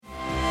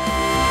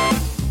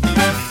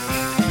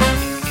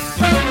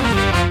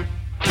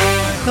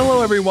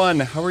Hello, everyone.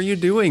 How are you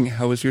doing?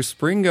 How is your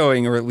spring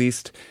going? Or at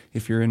least,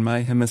 if you're in my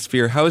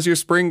hemisphere, how is your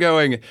spring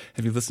going?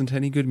 Have you listened to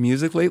any good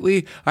music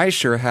lately? I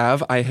sure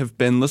have. I have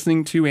been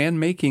listening to and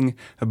making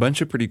a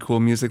bunch of pretty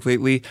cool music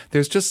lately.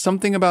 There's just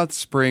something about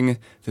spring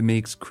that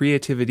makes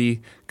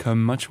creativity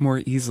come much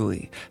more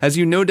easily. As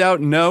you no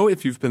doubt know,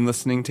 if you've been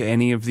listening to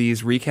any of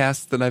these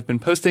recasts that I've been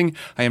posting,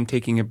 I am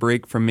taking a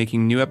break from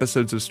making new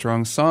episodes of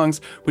Strong Songs,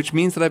 which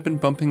means that I've been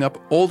bumping up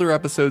older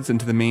episodes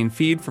into the main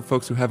feed for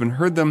folks who haven't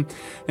heard them,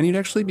 and you'd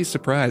actually be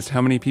surprised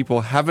how many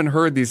people haven't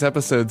heard these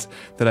episodes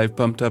that I've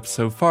bumped up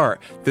so far.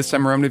 This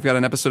time around, we've got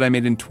an episode I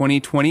made in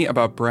 2020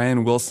 about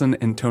Brian Wilson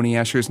and Tony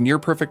Asher's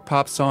near-perfect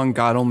pop song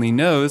God Only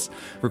Knows,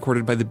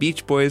 recorded by the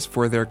Beach Boys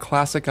for their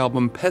classic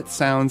album Pet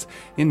Sounds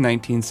in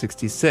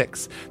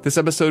 1966. This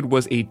episode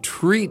was a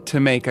treat to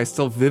make. I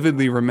still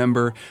vividly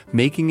remember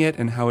making it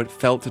and how it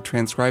felt to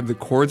transcribe the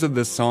chords of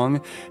this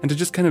song and to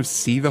just kind of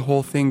see the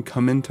whole thing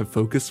come into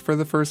focus for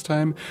the first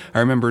time. I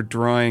remember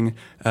drawing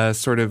a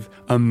sort of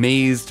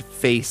amazed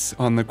face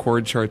on the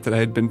chord chart that I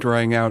had been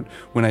drawing out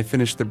when I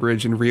finished the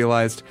bridge and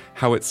realized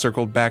how it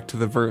circled back to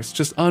the verse.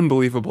 Just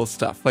unbelievable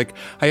stuff. Like,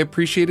 I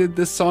appreciated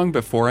this song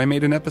before I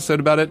made an episode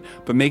about it,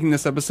 but making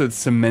this episode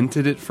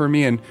cemented it for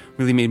me and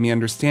really made me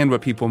understand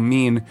what people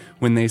mean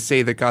when they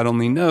say that God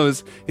Only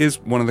Knows is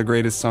one of the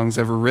greatest songs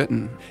ever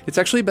written. It's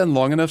actually been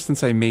long enough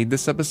since I made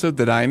this episode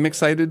that I'm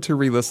excited to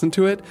re-listen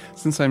to it,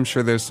 since I'm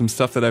sure there's some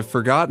stuff that I've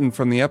forgotten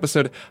from the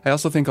episode. I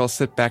also think I'll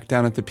sit back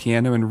down at the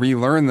piano and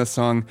relearn the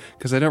song,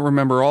 because I don't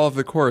remember all of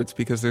the chords,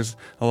 because there's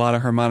a lot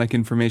of harmonic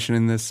information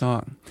in this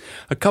song.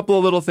 A couple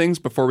of little things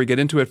before we get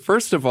into it.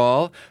 First of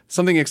all,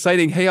 something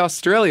exciting. Hey,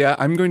 Australia,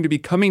 I'm going to be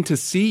coming to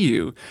see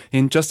you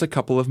in just a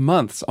couple of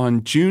months.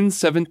 On June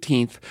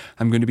 17th,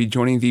 I'm going to be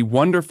joining the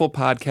wonderful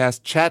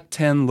podcast Chat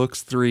 10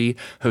 Looks 3,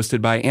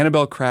 hosted by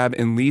Annabelle Crabb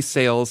and Lee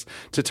Sales,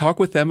 to talk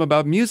with them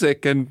about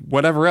music and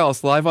whatever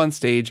else live on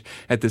stage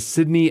at the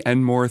Sydney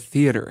Enmore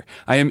Theatre.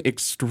 I am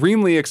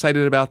extremely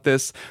excited about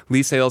this.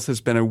 Lee Sales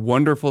has been a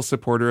wonderful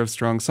supporter of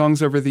Strong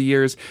Songs over the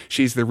years.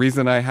 She's the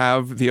reason I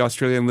have the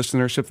Australian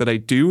listenership that I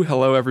do.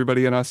 Hello,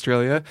 everybody in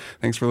Australia.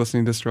 Thanks for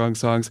listening to Strong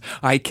Songs.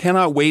 I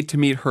cannot wait to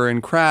meet her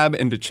and Crab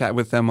and to chat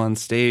with them on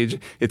stage.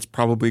 It's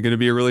probably going to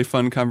be a really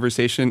fun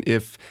conversation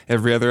if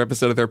every other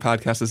episode of their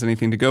podcast is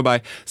anything to go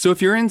by. So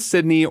if you're in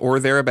Sydney or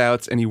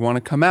thereabouts and you want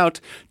to come out,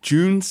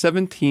 June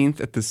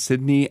 17th at the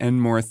Sydney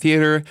Enmore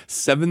Theatre,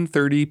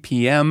 7:30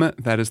 p.m.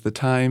 That is the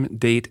time,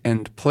 date,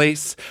 and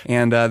place.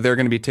 And there are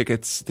going to be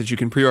tickets that you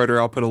can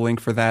pre-order. I'll put a link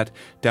for that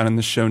down in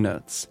the show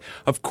notes.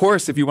 Of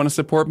course, if you want to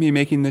support me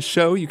making this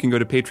show, you can go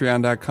to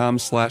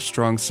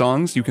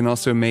patreon.com/strongsongs. You can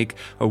also make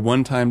a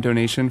one-time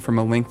donation from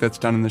a link that's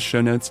down in the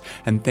show notes.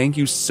 And thank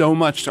you so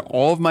much to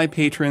all of my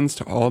patrons,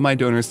 to all of my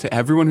donors, to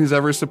everyone who's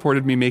ever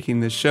supported me making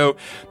this show,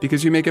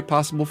 because you make it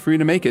possible for me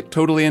to make it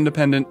totally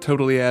independent,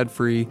 totally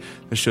ad-free,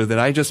 a show that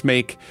I just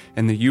make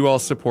and that you all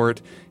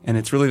support. And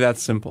it's really that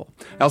simple.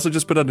 I also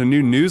just put out a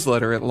new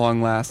newsletter at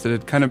long last. It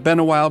had kind of been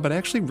a while, but I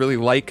actually really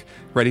like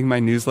writing my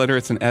newsletter.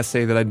 It's an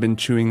essay that I'd been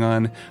chewing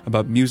on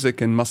about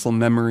music and muscle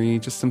memory,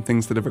 just some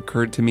things that have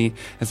occurred to me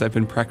as I've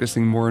been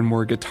practicing more and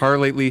more guitar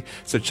lately.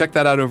 So check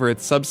that out over at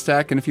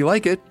Substack. And if you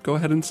like it, go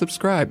ahead and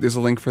subscribe. There's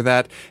a link for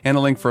that and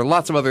a link for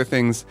lots of other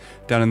things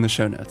down in the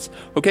show notes.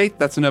 Okay,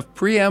 that's enough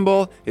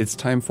preamble. It's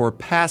time for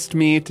Past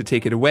Me to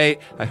take it away.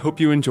 I hope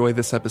you enjoy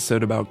this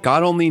episode about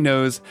God Only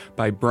Knows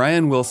by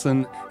Brian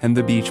Wilson and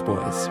the Beach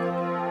Boys.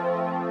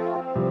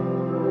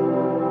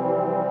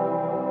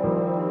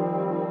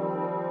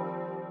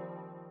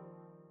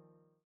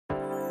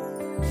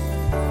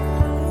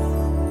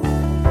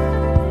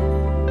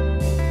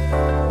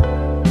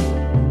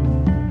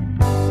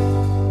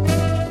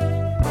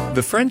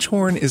 The French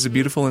horn is a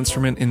beautiful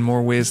instrument in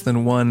more ways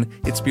than one.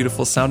 It's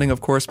beautiful sounding,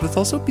 of course, but it's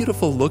also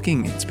beautiful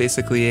looking. It's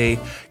basically a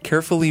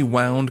carefully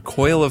wound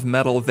coil of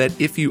metal that,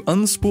 if you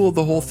unspool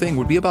the whole thing,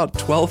 would be about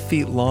 12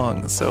 feet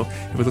long, so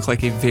it would look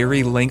like a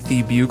very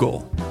lengthy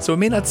bugle. So it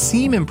may not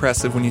seem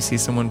impressive when you see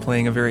someone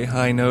playing a very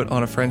high note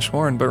on a French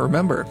horn, but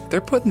remember,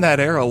 they're putting that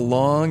air a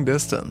long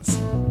distance.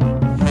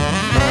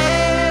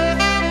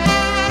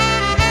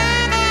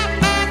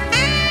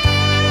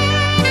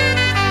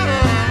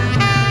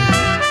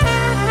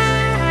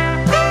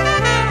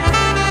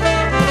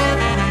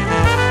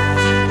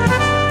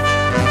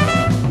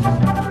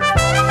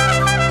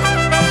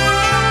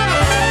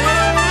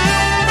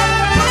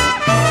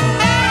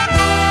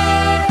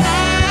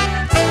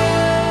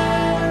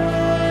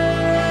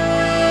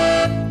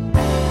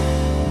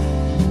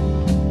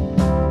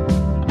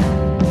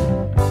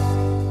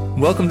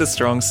 Welcome to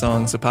Strong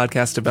Songs, a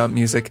podcast about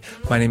music.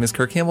 My name is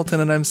Kirk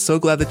Hamilton, and I'm so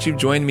glad that you've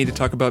joined me to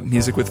talk about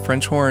music with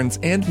French horns,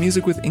 and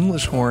music with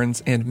English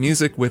horns, and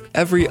music with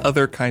every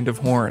other kind of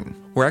horn.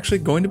 We're actually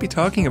going to be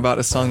talking about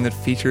a song that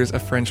features a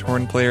French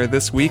horn player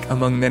this week,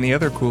 among many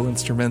other cool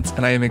instruments,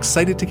 and I am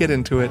excited to get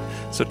into it,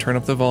 so turn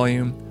up the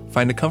volume,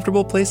 find a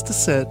comfortable place to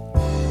sit,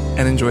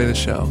 and enjoy the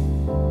show.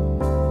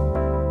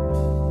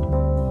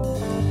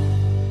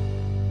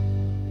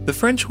 The The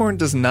French horn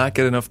does not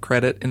get enough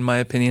credit, in my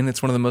opinion.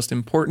 It's one of the most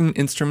important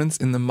instruments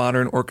in the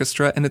modern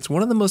orchestra, and it's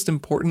one of the most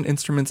important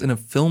instruments in a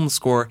film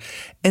score.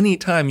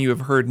 Anytime you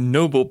have heard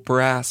noble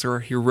brass or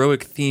a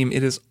heroic theme,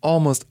 it is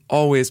almost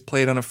always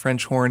played on a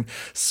French horn.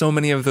 So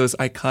many of those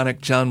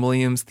iconic John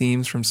Williams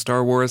themes from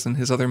Star Wars and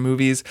his other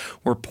movies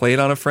were played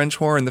on a French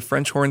horn. The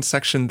French horn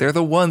section, they're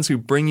the ones who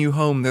bring you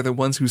home. They're the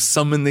ones who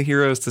summon the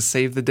heroes to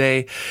save the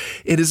day.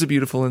 It is a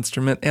beautiful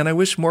instrument, and I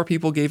wish more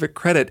people gave it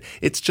credit.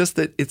 It's just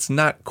that it's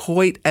not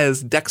quite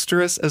as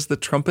dexterous as the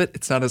trumpet.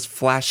 It's not as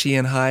flashy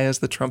and high as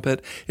the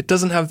trumpet. It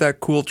doesn't have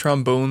that cool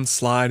trombone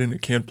slide, and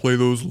it can't play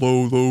those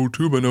low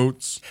tuba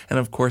notes. And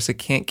of course, it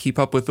can't keep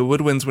up with the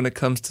woodwinds when it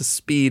comes to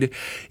speed.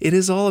 It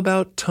is all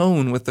about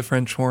tone with the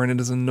French horn. It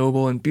is a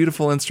noble and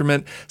beautiful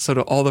instrument. So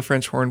to all the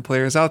French horn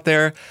players out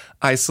there,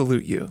 I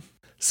salute you.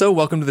 So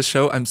welcome to the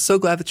show. I'm so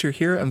glad that you're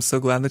here. I'm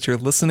so glad that you're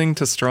listening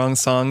to Strong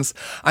Songs.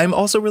 I'm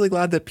also really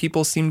glad that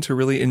people seem to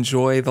really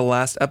enjoy the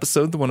last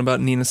episode, the one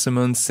about Nina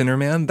Simone's Sinner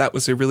Man. That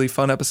was a really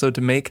fun episode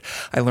to make.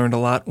 I learned a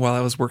lot while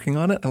I was working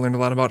on it. I learned a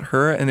lot about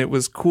her, and it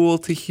was cool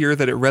to hear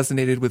that it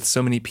resonated with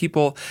so many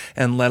people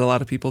and led a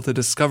lot of people to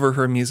discover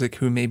her music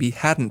who maybe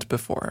hadn't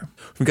before.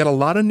 We've got a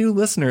lot of new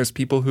listeners,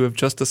 people who have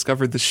just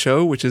discovered the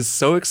show, which is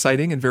so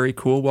exciting and very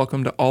cool.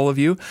 Welcome to all of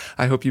you.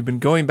 I hope you've been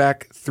going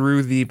back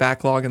through the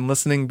backlog and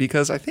listening,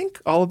 because I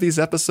think all of these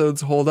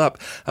episodes hold up.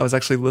 I was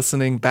actually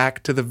listening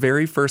back to the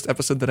very first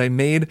episode that I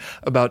made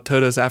about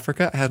Toto's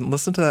Africa. I hadn't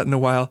listened to that in a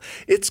while.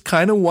 It's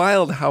kind of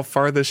wild how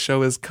far this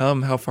show has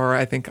come, how far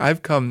I think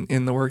I've come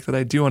in the work that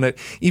I do on it,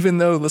 even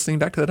though listening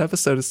back to that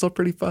episode is still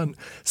pretty fun.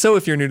 So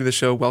if you're new to the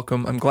show,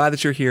 welcome. I'm glad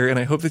that you're here, and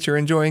I hope that you're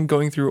enjoying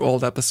going through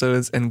old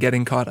episodes and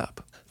getting caught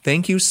up.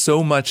 Thank you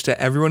so much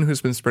to everyone who's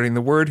been spreading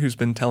the word, who's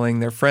been telling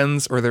their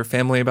friends or their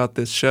family about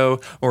this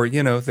show, or,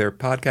 their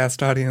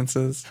podcast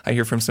audiences. I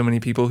hear from so many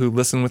people who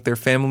listen with their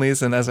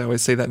families, and as I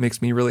always say, that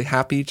makes me really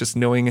happy, just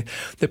knowing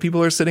that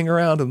people are sitting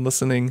around and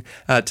listening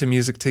to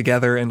music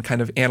together and kind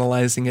of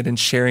analyzing it and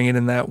sharing it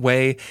in that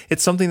way.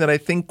 It's something that I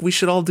think we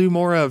should all do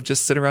more of,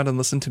 just sit around and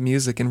listen to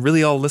music and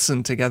really all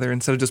listen together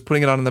instead of just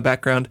putting it on in the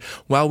background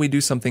while we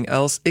do something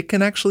else. It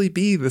can actually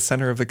be the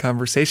center of the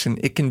conversation.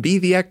 It can be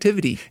the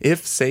activity.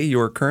 If, say,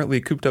 you're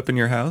currently cooped up in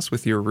your house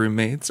with your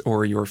roommates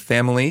or your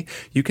family,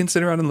 you can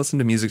sit around and listen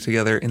to music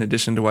together in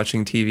addition to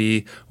watching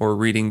TV or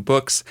reading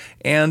books.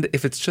 And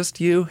if it's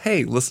just you,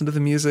 hey, listen to the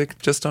music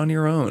just on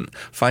your own.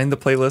 Find the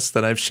playlists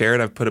that I've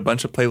shared. I've put a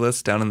bunch of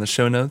playlists down in the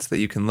show notes that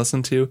you can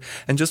listen to,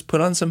 and just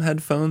put on some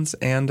headphones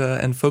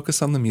and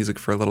focus on the music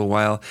for a little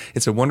while.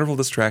 It's a wonderful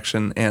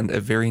distraction and a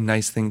very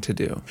nice thing to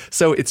do.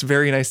 So it's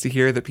very nice to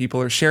hear that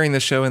people are sharing the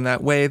show in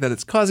that way, that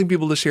it's causing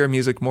people to share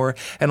music more,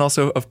 and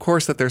also, of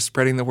course, that they're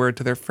spreading the word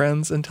to their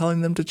friends and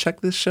telling them to check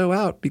this show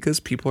out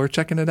because people are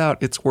checking it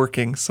out. It's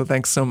working, so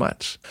thanks so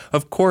much.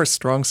 Of course,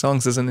 Strong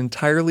Songs is an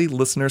entirely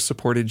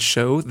listener-supported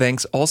show.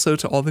 Thanks also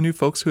to all the new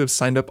folks who have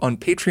signed up on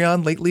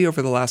Patreon lately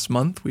over the last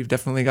month. We've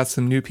definitely got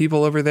some new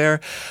people over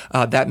there.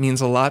 That means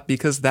a lot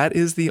because that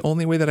is the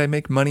only way that I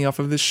make money off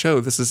of this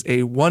show. This is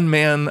a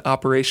one-man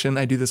operation.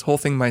 I do this whole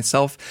thing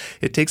myself.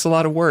 It takes a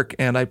lot of work,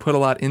 and I put a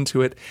lot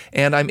into it,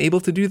 and I'm able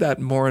to do that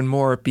more and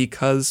more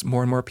because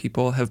more and more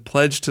people have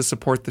pledged to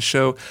support the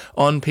show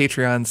on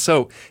Patreon.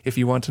 So if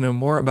you want to know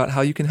more about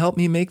how you can help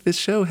me make this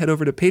show, head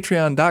over to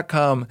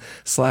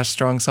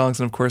patreon.com/strongsongs.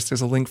 And of course,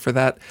 there's a link for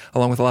that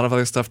along with a lot of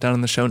other stuff down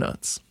in the show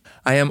notes.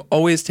 I am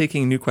always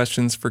taking new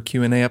questions for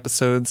Q&A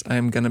episodes.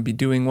 I'm going to be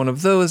doing one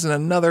of those in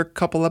another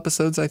couple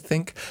episodes, I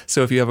think.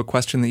 So if you have a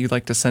question that you'd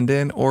like to send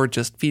in, or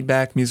just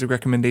feedback, music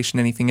recommendation,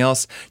 anything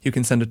else, you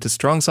can send it to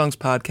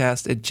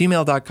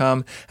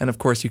strongsongspodcast@gmail.com. And of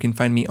course, you can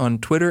find me on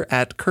Twitter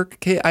at Kirk,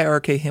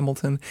 K-I-R-K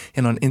Hamilton,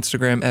 and on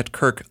Instagram at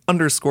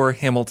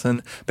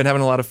Kirk_Hamilton. Been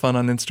having a lot of fun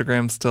on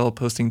Instagram still,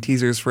 posting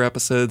teasers for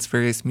episodes,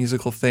 various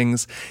musical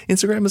things.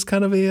 Instagram is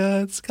kind of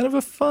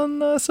a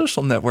fun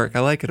social network. I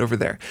like it over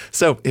there.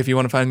 So if you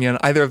want to find me on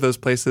either of those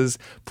places,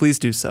 please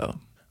do so.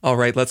 All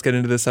right, let's get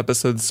into this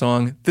episode's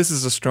song. This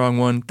is a strong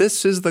one.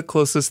 This is the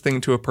closest thing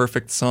to a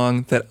perfect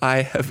song that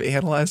I have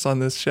analyzed on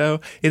this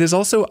show. It is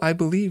also, I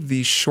believe,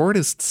 the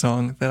shortest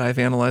song that I've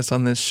analyzed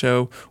on this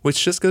show,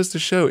 which just goes to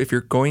show if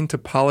you're going to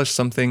polish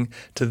something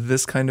to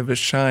this kind of a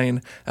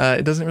shine,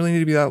 it doesn't really need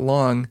to be that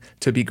long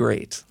to be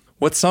great.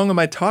 What song am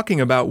I talking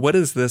about? What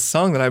is this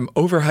song that I'm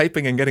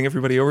overhyping and getting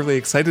everybody overly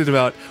excited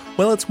about?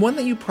 Well, it's one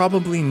that you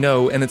probably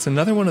know, and it's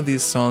another one of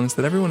these songs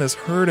that everyone has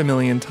heard a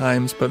million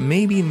times, but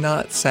maybe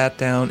not sat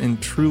down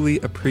and truly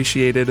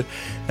appreciated,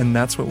 and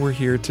that's what we're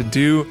here to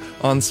do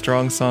on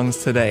Strong Songs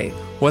today.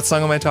 What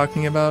song am I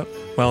talking about?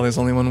 Well, there's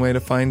only one way to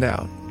find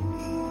out.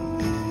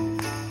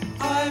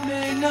 I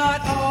may not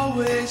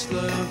always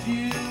love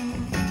you,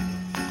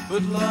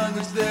 but long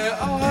as there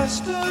are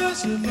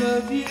stars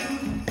above you.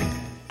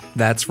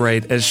 That's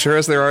right, as sure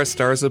as there are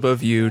stars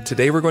above you,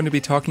 today we're going to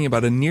be talking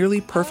about a nearly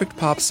perfect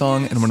pop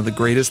song and one of the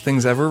greatest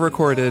things ever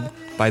recorded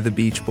by the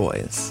Beach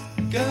Boys.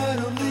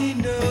 God only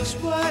knows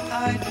what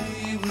I'd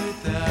be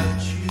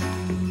without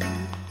you.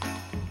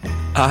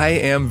 I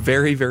am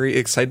very, very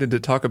excited to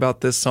talk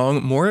about this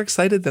song, more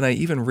excited than I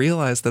even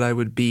realized that I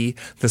would be.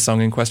 The song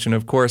in question,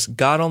 of course,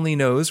 God Only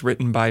Knows,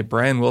 written by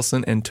Brian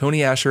Wilson and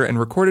Tony Asher and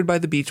recorded by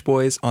the Beach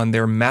Boys on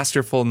their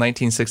masterful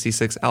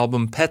 1966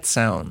 album Pet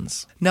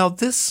Sounds. Now,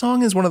 this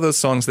song is one of those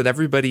songs that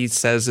everybody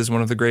says is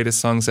one of the greatest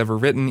songs ever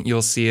written.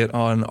 You'll see it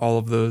on all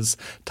of those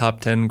top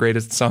 10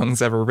 greatest songs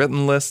ever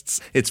written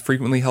lists. It's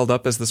frequently held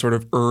up as the sort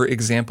of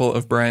example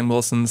of Brian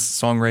Wilson's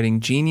songwriting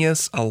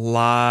genius. A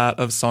lot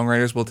of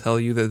songwriters will tell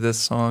you that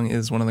this song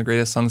is one of the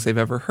greatest songs they've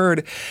ever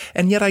heard.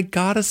 And yet I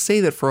gotta say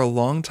that for a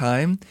long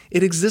time,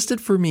 it existed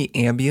for me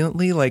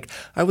ambiently. Like,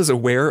 I was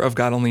aware of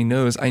God Only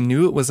Knows. I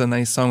knew it was a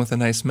nice song with a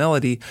nice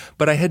melody,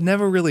 but I had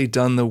never really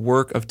done the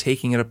work of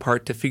taking it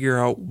apart to figure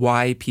out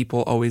why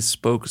people always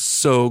spoke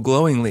so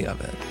glowingly of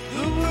it.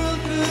 The world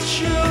could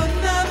show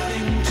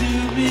nothing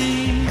to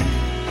me,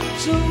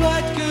 so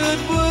what good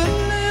would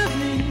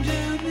living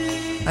do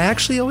me? I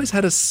actually always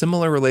had a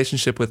similar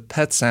relationship with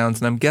Pet Sounds,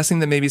 and I'm guessing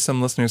that maybe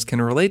some listeners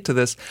can relate to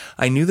this.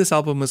 I knew this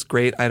album was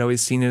great. I'd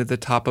always seen it at the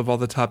top of all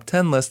the top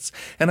 10 lists,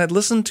 and I'd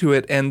listened to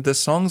it, and the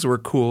songs were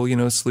cool. You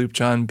know, Sloop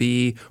John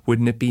B.,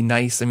 Wouldn't It Be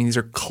Nice? I mean, these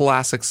are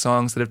classic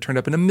songs that have turned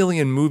up in a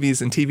million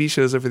movies and TV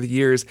shows over the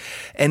years.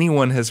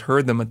 Anyone has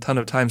heard them a ton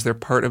of times. They're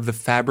part of the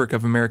fabric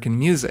of American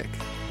music.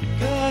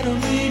 God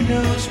only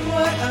knows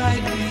what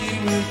I'd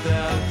be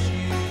without you.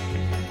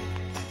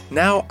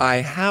 Now, I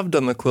have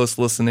done the close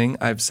listening.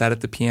 I've sat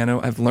at the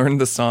piano. I've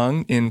learned the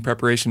song in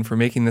preparation for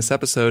making this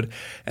episode.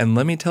 And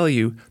let me tell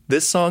you,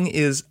 this song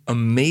is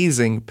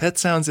amazing. Pet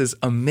Sounds is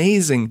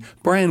amazing.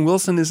 Brian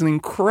Wilson is an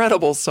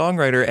incredible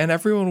songwriter, and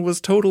everyone was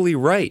totally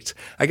right.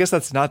 I guess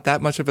that's not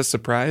that much of a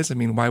surprise. I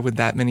mean, why would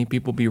that many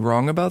people be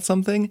wrong about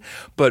something?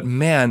 But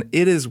man,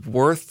 it is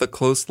worth the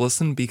close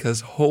listen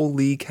because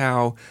holy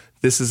cow,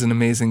 this is an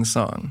amazing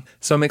song.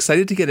 So I'm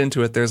excited to get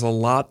into it. There's a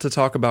lot to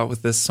talk about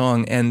with this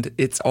song, and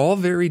it's all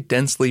very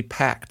densely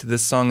packed.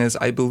 This song is,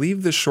 I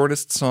believe, the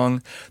shortest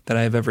song that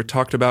I've ever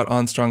talked about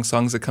on Strong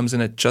Songs. It comes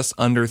in at just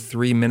under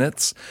 3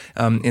 minutes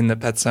in the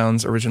Pet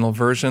Sounds original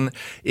version.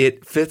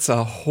 It fits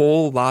a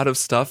whole lot of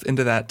stuff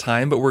into that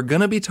time, but we're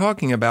going to be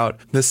talking about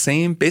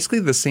basically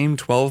the same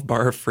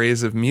 12-bar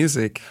phrase of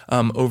music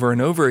over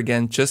and over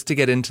again just to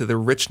get into the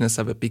richness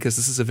of it, because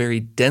this is a very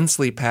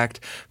densely packed,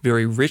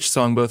 very rich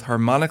song, both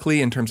harmonically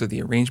in terms of the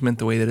arrangement,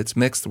 the way that it's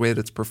mixed, the way that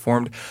it's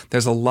performed.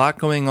 There's a lot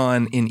going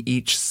on in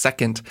each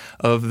second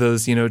of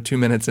those, 2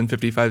 minutes and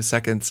 55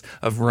 seconds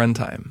of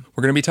runtime.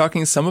 We're going to be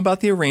talking some about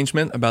the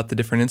arrangement, about the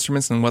different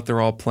instruments and what they're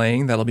all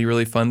playing. That'll be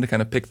really fun to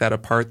kind of pick that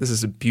apart. This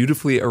is a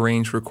beautifully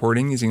arranged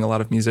recording using a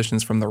lot of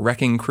musicians from the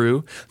Wrecking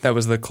Crew. That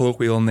was the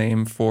colloquial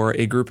name for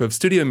a group of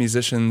studio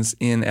musicians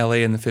in LA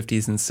in the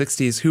 50s and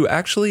 60s who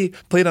actually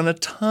played on a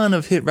ton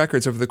of hit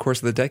records over the course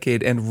of the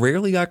decade and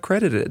rarely got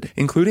credited,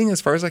 including,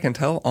 as far as I can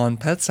tell, on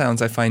Pet Sounds.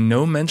 I find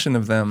no mention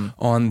of them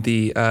on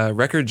the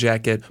record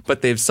jacket,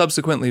 but they've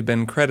subsequently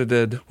been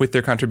credited with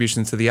their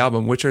contributions to the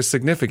album, which are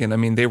significant. I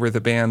mean, they were the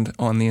band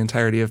on the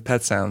entirety of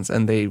Pet Sounds,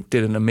 and they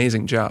did an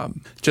amazing job.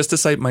 Just to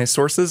cite my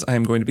sources, I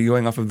am going to be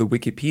going off of the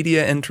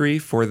Wikipedia entry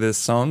for this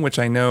song, which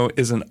I know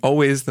isn't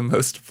always the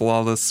most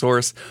flawless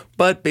source,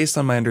 but based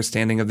on my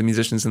understanding of the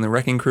musicians in the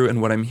Wrecking Crew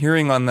and what I'm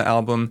hearing on the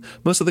album,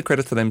 most of the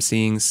credits that I'm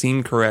seeing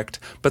seem correct,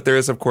 but there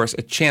is, of course,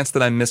 a chance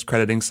that I'm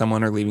miscrediting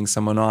someone or leaving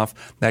someone off.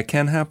 That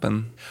can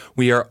happen.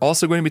 We are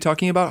also going to be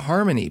talking about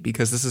harmony,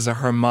 because this is a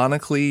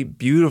harmonically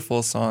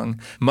beautiful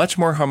song, much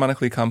more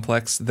harmonically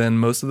complex than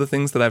most of the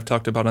things that I've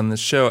talked about on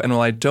this show. And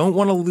while I don't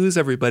want to lose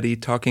everybody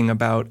talking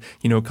about,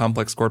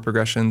 complex chord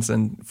progressions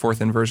and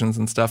fourth inversions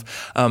and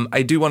stuff,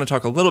 I do want to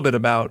talk a little bit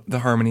about the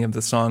harmony of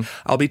the song.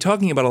 I'll be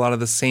talking about a lot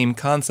of the same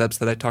concepts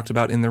that I talked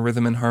about in the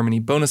Rhythm and Harmony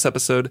bonus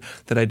episode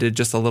that I did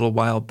just a little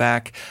while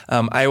back.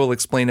 I will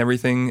explain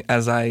everything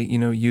as I,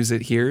 use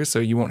it here, so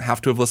you won't have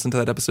to have listened to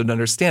that episode to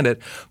understand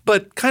it.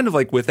 But kind of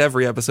like with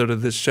every episode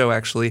of this show,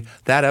 actually,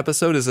 that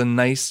episode is a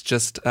nice,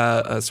 just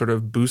a sort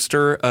of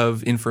booster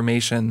of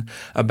information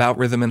about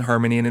rhythm and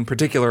harmony, and in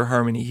particular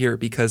harmony here,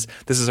 because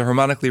this is a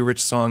harmonically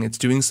rich song. It's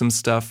doing some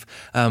stuff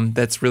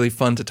that's really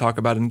fun to talk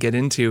about and get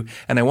into,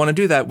 and I want to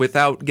do that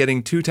without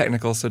getting too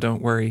technical, so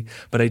don't worry,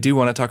 but I do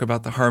want to talk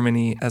about the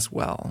harmony as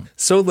well.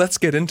 So let's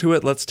get into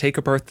it. Let's take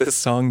apart this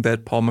song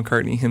that Paul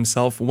McCartney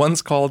himself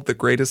once called the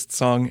greatest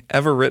song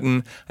ever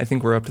written. I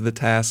think we're up to the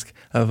task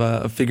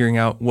of figuring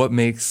out what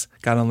makes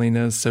God Only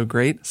Knows so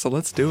great, so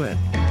let's do it.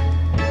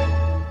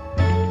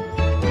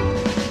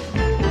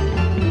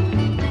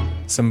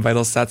 Some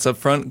vital stats up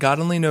front. God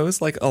Only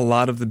Knows, like a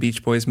lot of the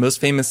Beach Boys' most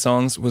famous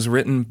songs, was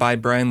written by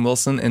Brian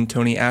Wilson and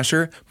Tony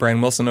Asher. Brian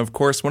Wilson, of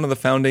course, one of the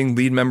founding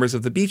lead members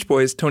of the Beach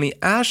Boys. Tony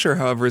Asher,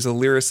 however, is a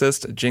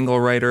lyricist, a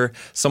jingle writer,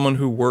 someone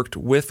who worked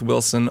with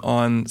Wilson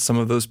on some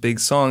of those big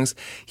songs.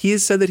 He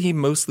has said that he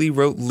mostly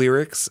wrote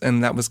lyrics,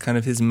 and that was kind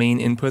of his main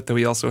input, though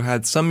he also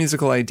had some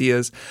musical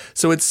ideas.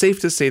 So it's safe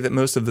to say that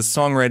most of the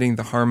songwriting,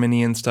 the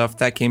harmony and stuff,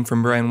 that came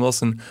from Brian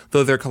Wilson,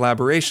 though their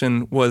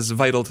collaboration was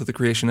vital to the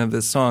creation of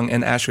this song,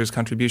 and Asher's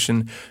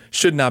contribution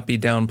should not be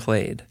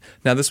downplayed.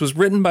 Now, this was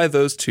written by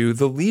those two.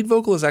 The lead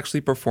vocal is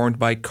actually performed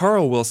by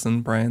Carl Wilson,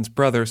 Brian's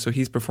brother, so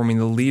he's performing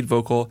the lead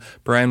vocal.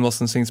 Brian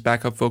Wilson sings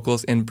backup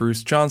vocals, and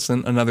Bruce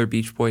Johnson, another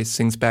Beach Boy,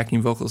 sings backing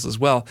vocals as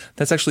well.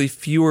 That's actually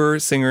fewer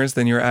singers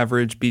than your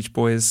average Beach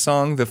Boys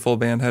song. The full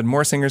band had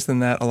more singers than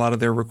that. A lot of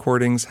their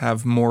recordings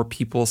have more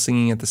people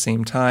singing at the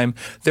same time.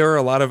 There are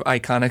a lot of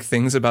iconic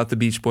things about the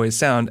Beach Boys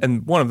sound,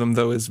 and one of them,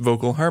 though, is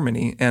vocal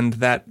harmony, and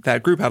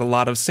that group had a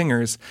lot of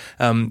singers.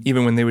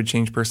 Even when they would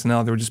change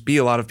personnel, there would just be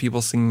a lot of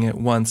people singing at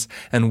once,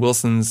 and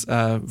Wilson's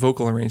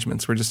vocal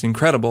arrangements were just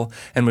incredible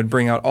and would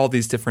bring out all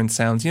these different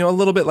sounds, a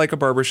little bit like a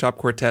barbershop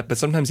quartet, but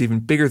sometimes even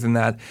bigger than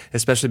that,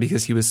 especially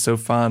because he was so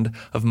fond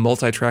of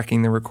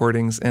multi-tracking the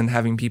recordings and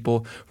having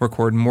people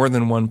record more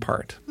than one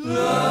part.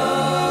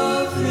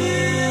 Love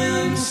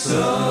him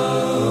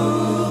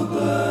so,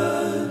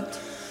 but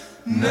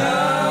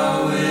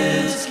now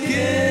it's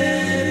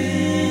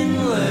getting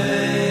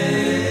late.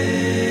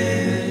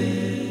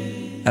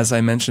 As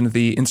I mentioned,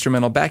 the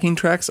instrumental backing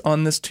tracks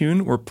on this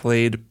tune were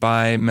played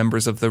by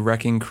members of the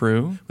Wrecking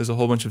Crew. There's a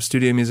whole bunch of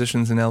studio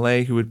musicians in LA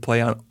who would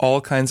play on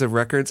all kinds of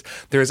records.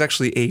 There is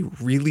actually a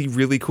really,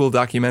 really cool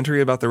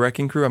documentary about the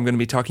Wrecking Crew. I'm going to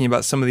be talking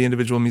about some of the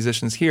individual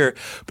musicians here,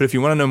 but if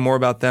you want to know more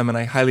about them, and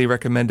I highly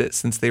recommend it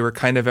since they were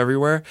kind of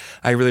everywhere,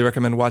 I really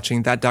recommend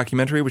watching that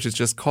documentary, which is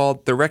just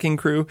called The Wrecking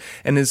Crew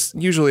and is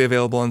usually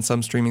available on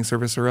some streaming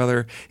service or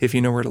other if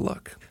you know where to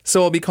look.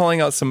 So I'll be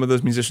calling out some of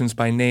those musicians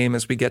by name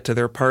as we get to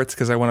their parts,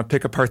 because I want to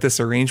pick apart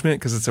this arrangement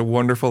because it's a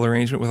wonderful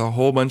arrangement with a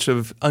whole bunch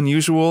of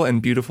unusual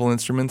and beautiful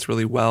instruments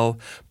really well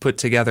put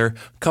together.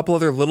 A couple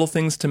other little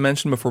things to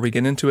mention before we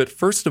get into it.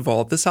 First of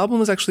all, this album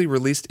was actually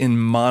released in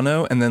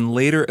mono, and then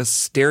later a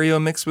stereo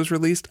mix was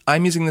released.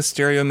 I'm using the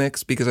stereo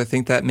mix because I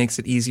think that makes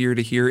it easier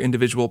to hear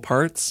individual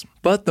parts.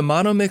 But the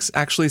mono mix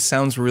actually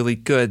sounds really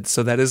good,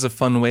 so that is a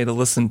fun way to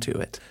listen to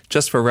it.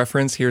 Just for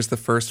reference, here's the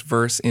first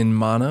verse in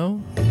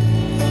mono.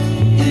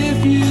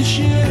 If you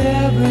should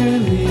ever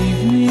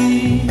leave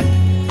me,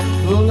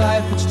 the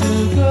life would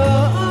still go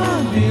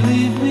on,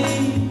 believe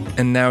me.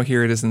 And now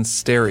here it is in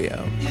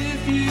stereo.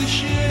 If you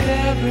should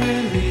ever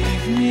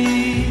leave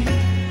me,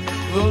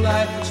 the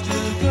life would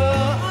still go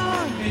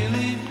on,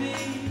 believe me.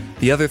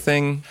 The other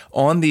thing,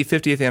 on the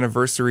 50th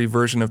anniversary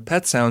version of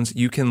Pet Sounds,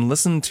 you can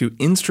listen to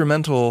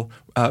instrumental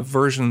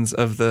versions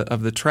of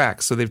the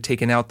tracks. So they've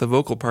taken out the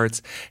vocal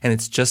parts and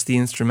it's just the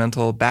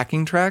instrumental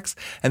backing tracks.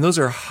 And those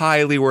are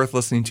highly worth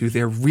listening to.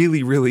 They're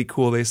really, really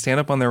cool. They stand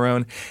up on their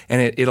own,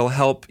 and it'll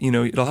help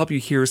you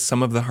hear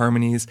some of the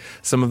harmonies,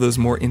 some of those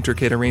more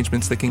intricate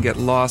arrangements that can get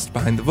lost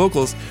behind the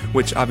vocals,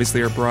 which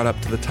obviously are brought up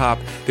to the top.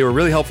 They were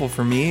really helpful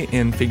for me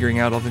in figuring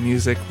out all the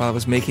music while I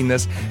was making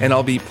this, and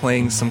I'll be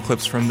playing some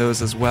clips from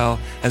those as well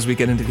as we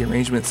get into the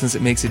arrangement, since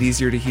it makes it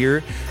easier to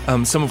hear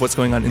some of what's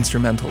going on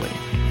instrumentally.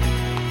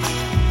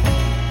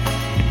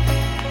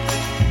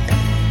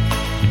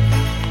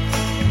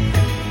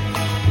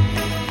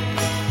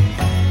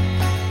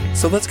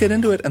 So let's get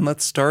into it, and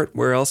let's start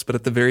where else but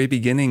at the very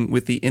beginning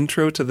with the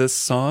intro to this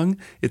song.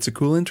 It's a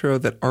cool intro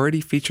that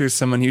already features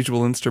some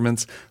unusual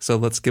instruments, so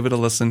let's give it a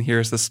listen.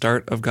 Here's the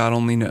start of God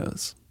Only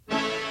Knows.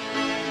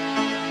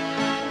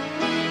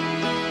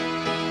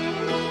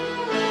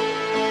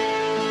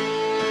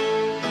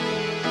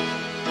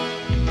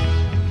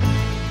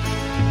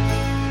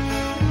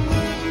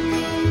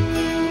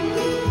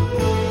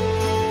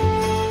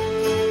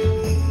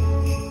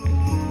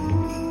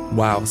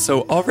 Wow,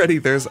 so already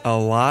there's a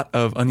lot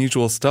of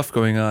unusual stuff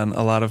going on,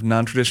 a lot of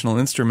non-traditional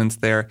instruments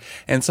there,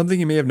 and something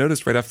you may have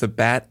noticed right off the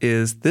bat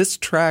is this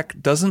track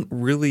doesn't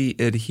really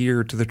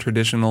adhere to the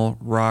traditional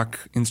rock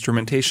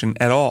instrumentation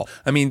at all.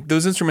 I mean,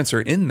 those instruments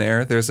are in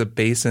there, there's a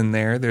bass in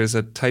there, there's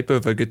a type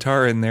of a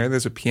guitar in there,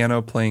 there's a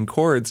piano playing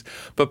chords,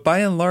 but by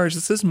and large,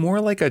 this is more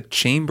like a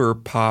chamber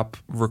pop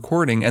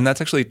recording, and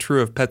that's actually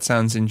true of Pet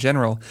Sounds in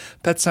general.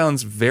 Pet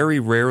Sounds very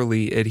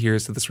rarely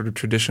adheres to the sort of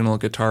traditional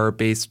guitar,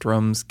 bass,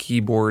 drums,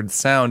 keyboard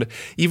sound,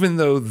 even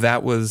though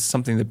that was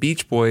something the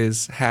Beach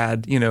Boys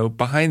had,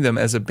 behind them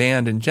as a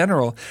band in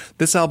general.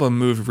 This album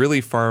moved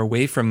really far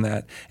away from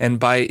that, and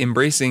by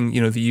embracing,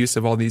 the use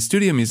of all these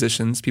studio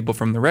musicians, people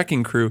from the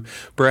Wrecking Crew,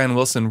 Brian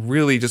Wilson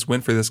really just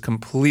went for this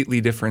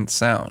completely different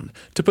sound.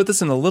 To put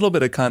this in a little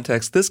bit of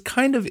context, this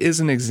kind of is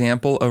an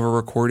example of a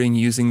recording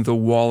using the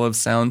wall of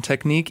sound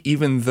technique,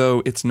 even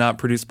though it's not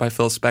produced by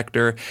Phil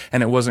Spector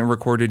and it wasn't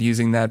recorded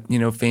using that,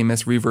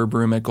 famous reverb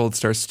room at Gold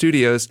Star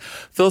Studios.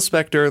 Phil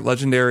Spector,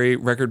 legendary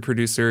record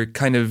producer,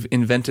 kind of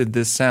invented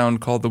this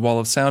sound called the wall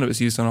of sound. It was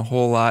used on a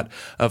whole lot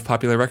of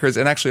popular records,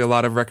 and actually a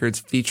lot of records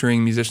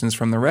featuring musicians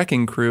from the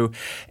Wrecking Crew.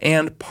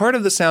 And part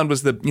of the sound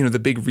was the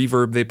big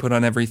reverb they put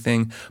on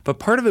everything, but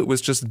part of it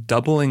was just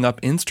doubling up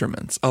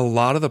instruments. A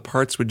lot of the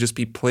parts would just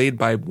be played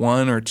by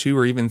one or two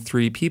or even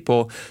three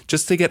people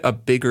just to get a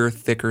bigger,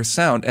 thicker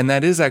sound. And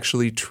that is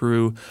actually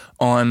true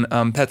on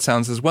Pet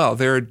Sounds as well.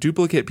 There are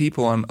duplicate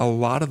people on a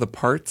lot of the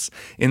parts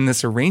in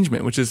this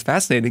arrangement, which is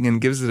fascinating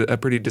and gives it a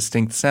pretty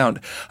distinct distinct sound.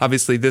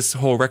 Obviously, this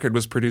whole record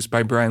was produced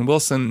by Brian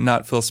Wilson,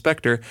 not Phil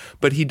Spector,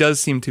 but he does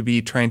seem to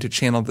be trying to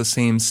channel the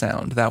same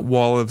sound, that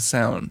wall of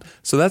sound.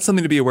 So that's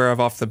something to be aware of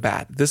off the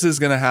bat. This is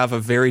going to have a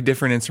very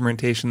different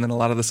instrumentation than a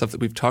lot of the stuff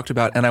that we've talked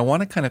about, and I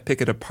want to kind of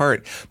pick it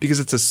apart because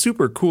it's a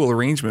super cool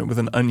arrangement with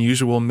an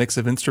unusual mix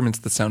of instruments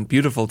that sound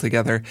beautiful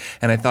together,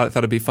 and I thought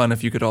it'd be fun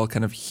if you could all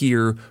kind of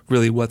hear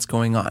really what's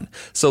going on.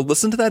 So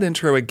listen to that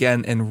intro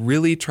again and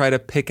really try to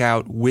pick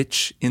out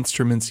which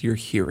instruments you're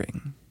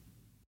hearing.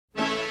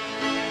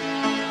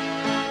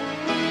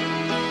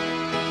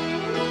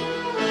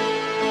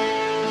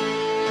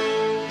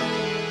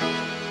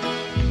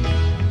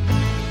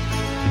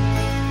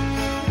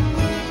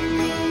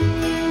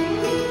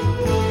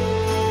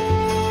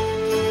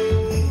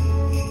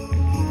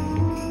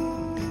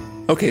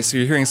 Okay, so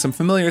you're hearing some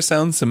familiar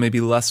sounds, some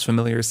maybe less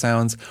familiar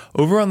sounds.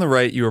 Over on the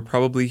right, you are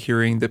probably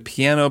hearing the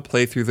piano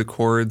play through the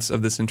chords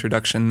of this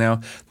introduction.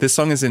 Now, this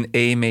song is in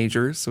A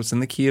major, so it's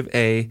in the key of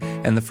A,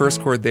 and the first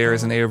chord there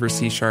is an A over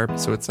C sharp,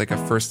 so it's like a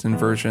first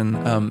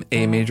inversion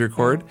A major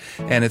chord,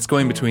 and it's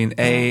going between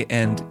A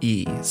and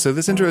E. So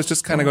this intro is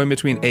just kind of going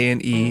between A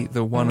and E,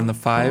 the 1 and the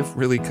 5,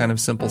 really kind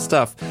of simple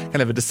stuff,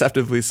 kind of a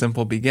deceptively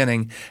simple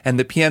beginning, and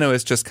the piano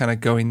is just kind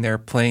of going there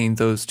playing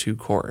those two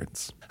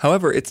chords.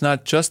 However, it's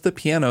not just the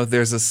piano.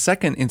 There's a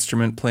second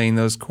instrument playing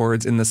those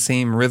chords in the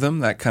same rhythm,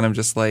 that kind of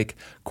just like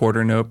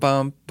quarter note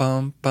bum,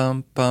 bum,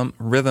 bum, bum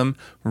rhythm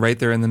right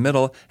there in the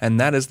middle, and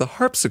that is the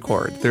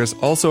harpsichord. There's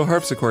also a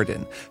harpsichord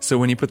in. So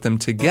when you put them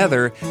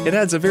together, it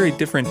adds a very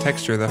different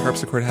texture. The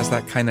harpsichord has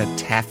that kind of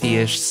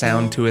taffy-ish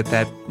sound to it,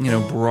 that,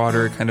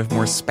 broader, kind of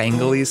more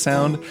spangly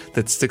sound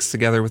that sticks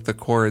together with the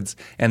chords,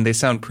 and they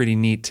sound pretty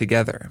neat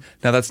together.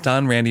 Now that's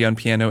Don Randy on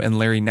piano and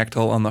Larry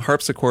Knechtel on the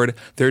harpsichord.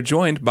 They're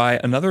joined by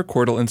another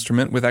chordal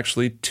instrument with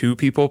actually two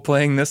people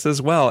playing this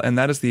as well, and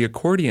that is the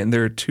accordion.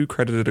 There are two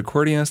credited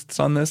accordionists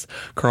on this,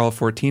 Carl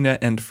Fortina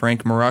and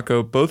Frank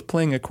Morocco, both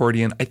playing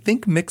accordion, I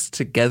think mixed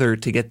together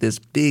to get this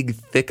big,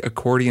 thick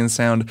accordion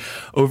sound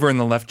over in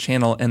the left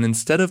channel, and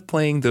instead of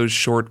playing those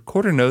short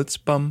quarter notes,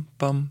 bum,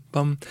 bum,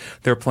 bum,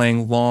 they're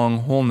playing long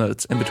whole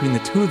notes, and between the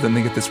two of them,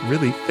 they get this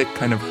really thick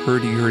kind of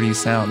hurdy-hurdy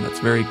sound that's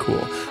very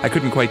cool. I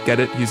couldn't quite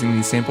get it using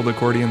the sampled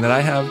accordion that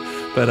I have,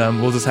 but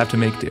we'll just have to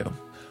make do.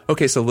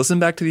 Okay, so listen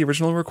back to the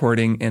original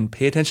recording and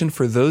pay attention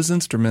for those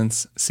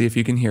instruments, see if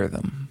you can hear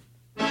them.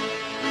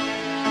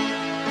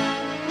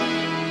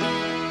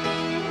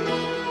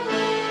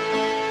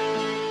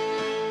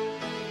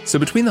 So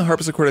between the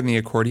harpsichord and the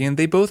accordion,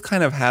 they both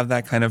kind of have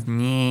that kind of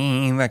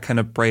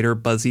brighter,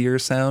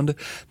 buzzier sound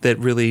that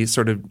really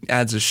sort of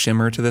adds a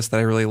shimmer to this that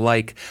I really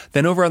like.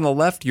 Then over on the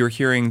left, you're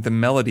hearing the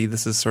melody.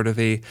 This is sort of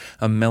a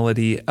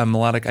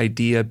melodic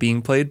idea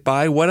being played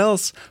by what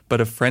else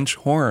but a French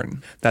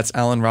horn. That's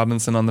Alan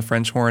Robinson on the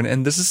French horn,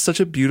 and this is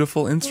such a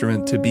beautiful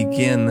instrument to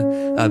begin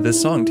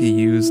this song, to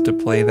use to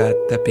play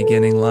that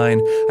beginning line.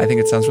 I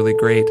think it sounds really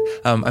great.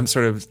 I'm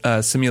sort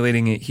of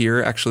simulating it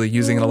here, actually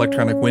using an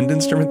electronic wind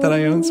instrument that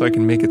I own, so I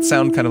can make it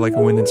sound kind of like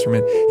a wind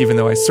instrument, even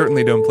though I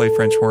certainly don't play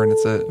French horn.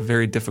 It's a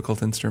very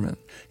difficult instrument.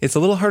 It's a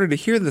little harder to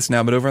hear this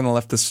now, but over on the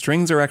left, the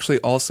strings are actually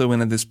also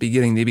in at this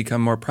beginning. They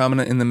become more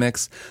prominent in the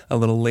mix a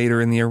little later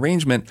in the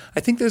arrangement.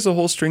 I think there's a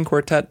whole string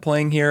quartet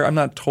playing here. I'm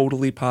not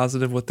totally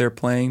positive what they're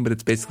playing, but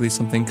it's basically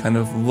something kind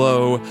of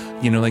low,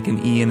 like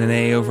an E and an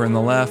A over on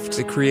the left.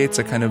 It creates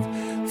a kind of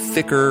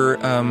thicker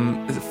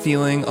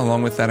feeling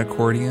along with that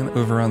accordion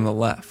over on the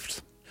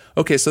left.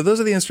 Okay, so those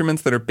are the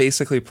instruments that are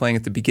basically playing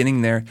at the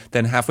beginning there.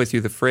 Then halfway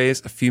through the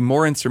phrase, a few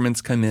more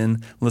instruments come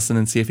in. Listen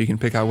and see if you can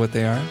pick out what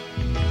they are.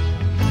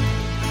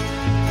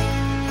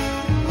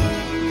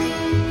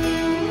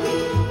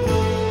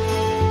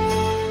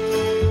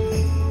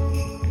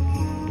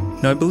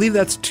 Now, I believe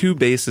that's two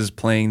basses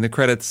playing. The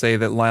credits say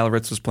that Lyle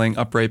Ritz was playing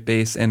upright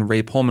bass and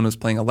Ray Pullman was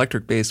playing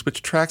electric bass,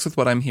 which tracks with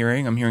what I'm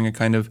hearing. I'm hearing a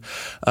kind of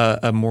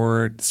a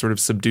more sort of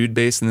subdued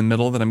bass in the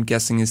middle that I'm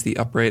guessing is the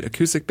upright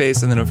acoustic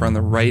bass, and then over on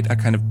the right, a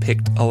kind of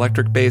picked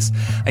electric bass.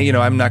 And,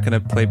 I'm not going to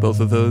play both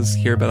of those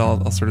here, but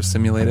I'll sort of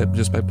simulate it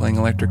just by playing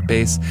electric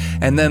bass.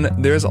 And then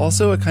there's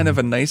also a kind of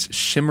a nice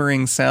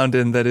shimmering sound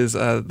in that is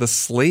the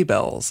sleigh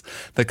bells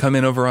that come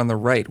in over on the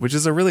right, which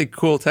is a really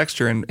cool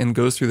texture and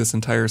goes through this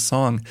entire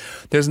song.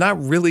 There's not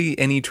really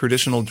any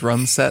traditional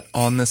drum set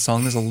on this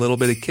song. There's a little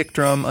bit of kick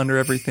drum under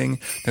everything.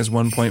 There's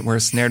one point where a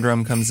snare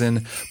drum comes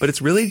in, but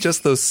it's really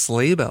just those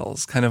sleigh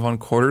bells kind of on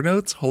quarter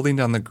notes holding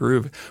down the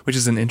groove, which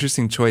is an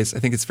interesting choice. I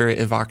think it's very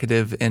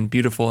evocative and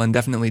beautiful and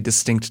definitely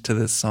distinct to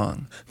this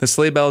song. The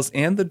sleigh bells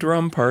and the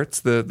drum parts,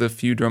 the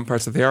few drum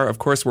parts that they are, of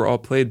course, were all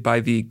played by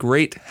the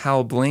great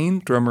Hal Blaine,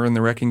 drummer in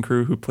the Wrecking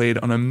Crew, who played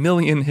on a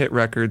million hit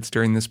records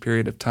during this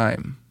period of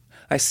time.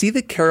 I see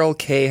that Carol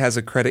Kay has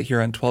a credit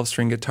here on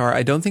 12-string guitar.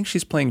 I don't think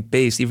she's playing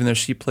bass, even though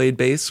she played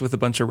bass with a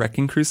bunch of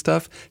Wrecking Crew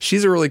stuff.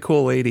 She's a really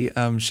cool lady.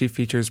 She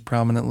features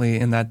prominently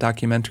in that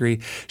documentary.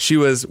 She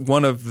was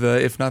one of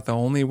the, if not the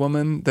only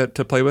woman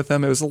to play with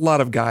them. It was a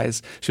lot of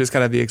guys. She was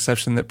kind of the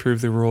exception that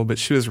proved the rule, but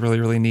she was really,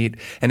 really neat.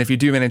 And if you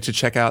do manage to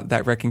check out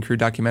that Wrecking Crew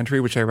documentary,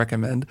 which I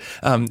recommend,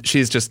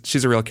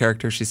 she's a real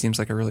character. She seems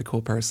like a really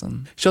cool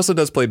person. She also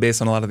does play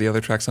bass on a lot of the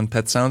other tracks on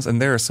Pet Sounds,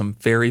 and there are some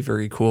very,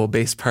 very cool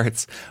bass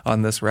parts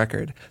on this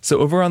record. So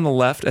over on the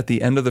left, at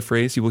the end of the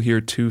phrase, you will hear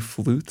two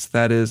flutes.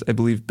 That is, I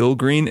believe, Bill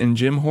Green and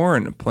Jim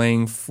Horn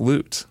playing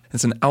flute.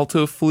 It's an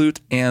alto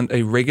flute and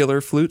a regular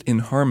flute in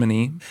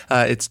harmony.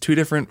 It's two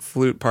different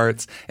flute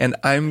parts, and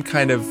I'm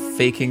kind of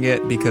faking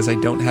it because I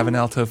don't have an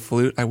alto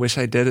flute. I wish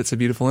I did. It's a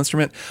beautiful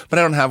instrument, but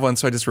I don't have one,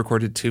 so I just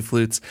recorded two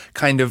flutes,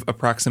 kind of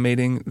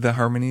approximating the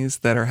harmonies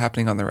that are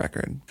happening on the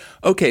record.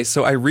 Okay,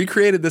 so I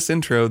recreated this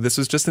intro. This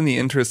was just in the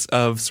interest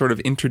of sort of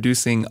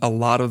introducing a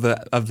lot of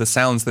the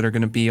sounds that are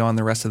going to be on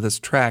the rest of this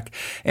track,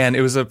 and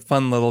it was a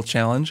fun little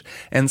challenge.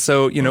 And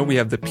so, we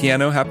have the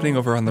piano happening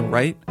over on the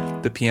right.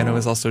 The piano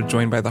is also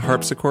joined by the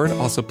harpsichord,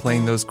 also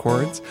playing those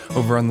chords.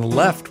 Over on the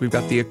left, we've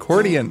got the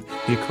accordion.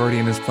 The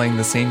accordion is playing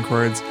the same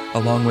chords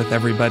along with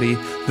everybody.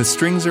 The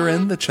strings are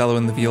in, the cello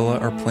and the viola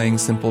are playing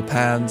simple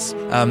pads.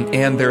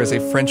 And there is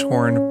a French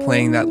horn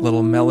playing that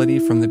little melody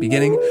from the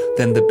beginning.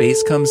 Then the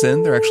bass comes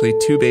in. There are actually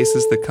two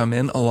basses that come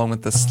in along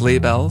with the sleigh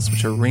bells,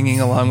 which are ringing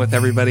along with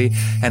everybody.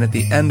 And at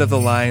the end of the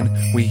line,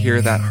 we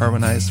hear that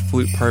harmonized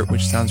flute part,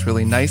 which sounds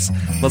really nice.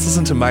 Let's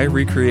listen to my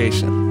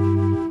recreation.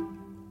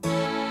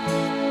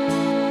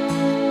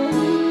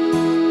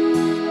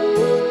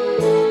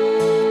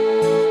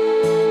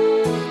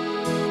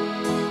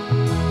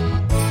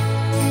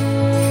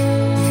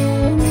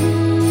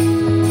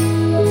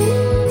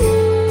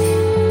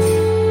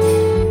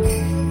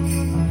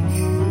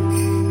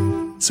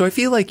 So I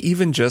feel like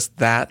even just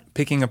that,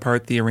 picking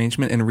apart the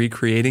arrangement and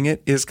recreating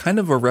it, is kind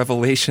of a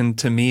revelation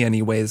to me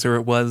anyways, or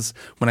it was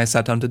when I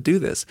sat down to do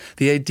this.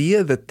 The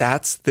idea that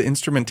that's the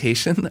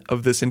instrumentation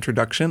of this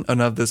introduction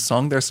and of this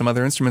song. There's some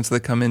other instruments that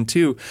come in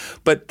too,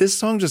 but this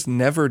song just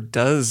never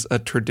does a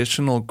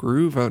traditional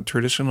groove, a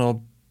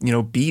traditional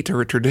beat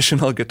or a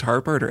traditional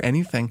guitar part or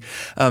anything.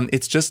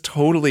 It's just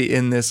totally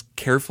in this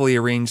carefully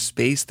arranged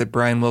space that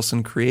Brian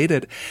Wilson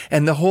created.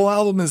 And the whole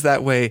album is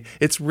that way.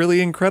 It's really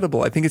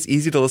incredible. I think it's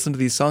easy to listen to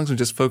these songs and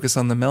just focus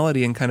on the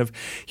melody and kind of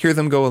hear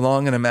them go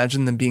along and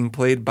imagine them being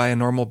played by a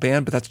normal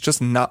band, but that's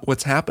just not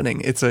what's happening.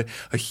 It's a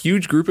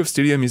huge group of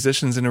studio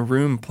musicians in a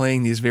room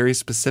playing these very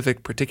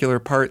specific particular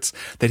parts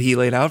that he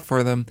laid out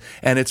for them.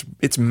 And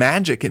it's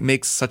magic. It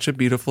makes such a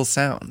beautiful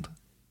sound.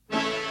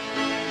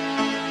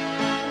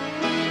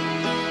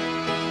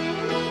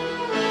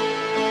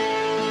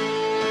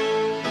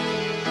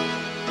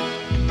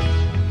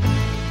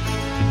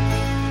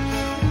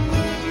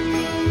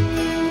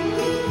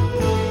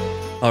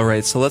 All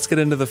right, so let's get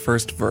into the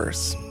first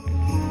verse.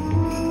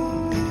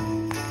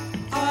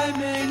 I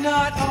may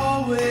not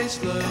always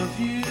love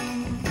you,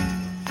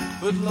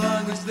 but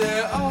long as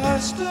there are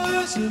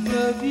stars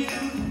above you,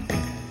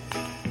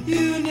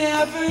 you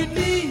never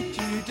need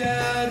to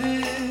doubt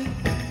it.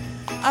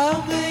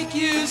 I'll make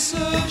you so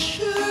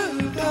sure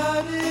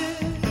about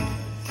it.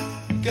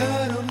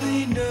 God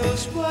only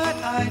knows what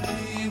I'd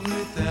be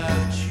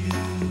without you.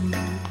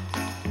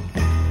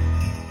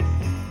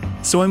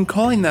 So I'm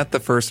calling that the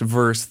first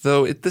verse,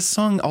 though this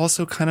song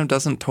also kind of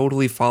doesn't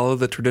totally follow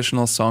the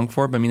traditional song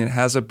form. I mean, it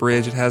has a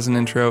bridge, it has an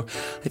intro.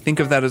 I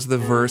think of that as the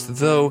verse,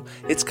 though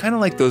it's kind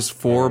of like those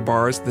 4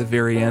 bars at the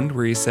very end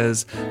where he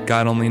says,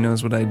 God only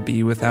knows what I'd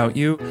be without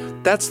you.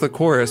 That's the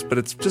chorus, but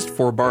it's just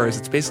 4 bars.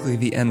 It's basically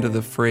the end of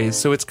the phrase.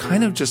 So it's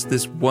kind of just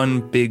this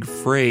one big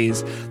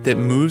phrase that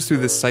moves through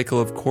this cycle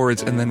of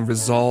chords and then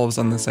resolves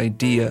on this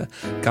idea,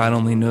 God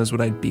only knows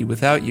what I'd be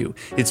without you.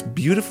 It's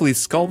beautifully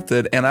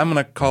sculpted, and I'm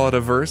going to call it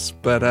a verse,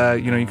 but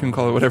you can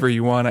call it whatever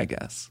you want, I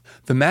guess.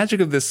 The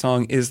magic of this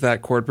song is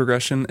that chord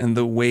progression and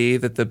the way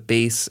that the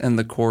bass and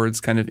the chords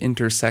kind of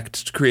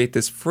intersect to create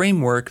this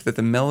framework that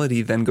the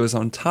melody then goes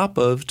on top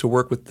of to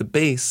work with the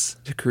bass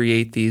to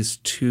create these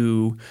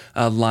two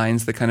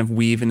lines that kind of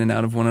weave in and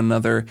out of one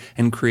another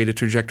and create a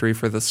trajectory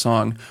for the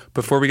song.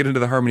 Before we get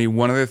into the harmony,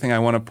 one other thing I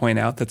want to point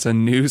out that's a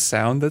new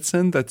sound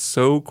that's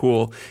so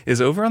cool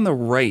is over on the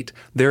right,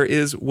 there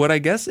is what I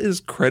guess is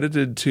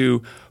credited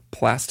to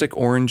plastic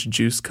orange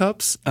juice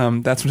cups.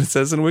 That's what it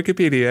says in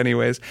Wikipedia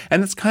anyways.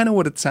 And it's kind of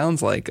what it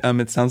sounds like.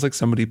 It sounds like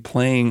somebody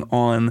playing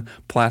on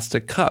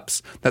plastic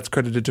cups. That's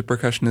credited to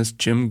percussionist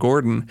Jim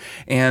Gordon.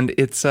 And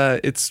it's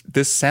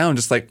this sound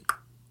just like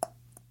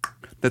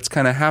that's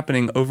kind of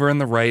happening over on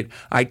the right.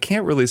 I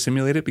can't really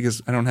simulate it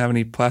because I don't have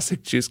any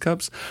plastic juice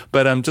cups,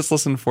 but just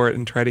listen for it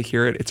and try to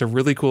hear it. It's a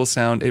really cool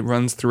sound. It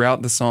runs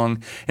throughout the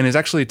song and is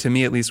actually, to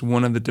me at least,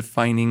 one of the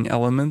defining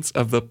elements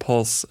of the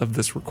pulse of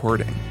this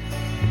recording.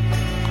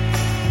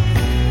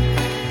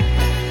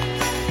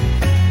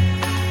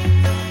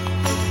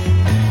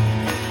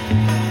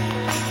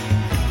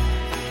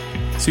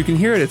 So you can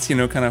hear it. It's,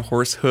 kind of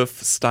horse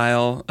hoof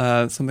style,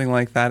 something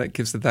like that. It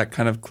gives it that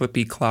kind of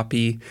clippy,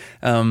 cloppy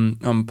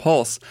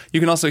pulse. You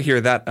can also hear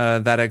that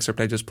that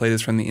excerpt I just played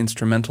is from the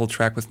instrumental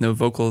track with no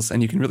vocals,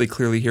 and you can really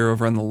clearly hear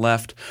over on the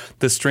left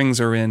the strings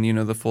are in,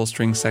 the full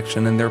string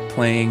section, and they're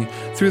playing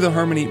through the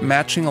harmony,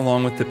 matching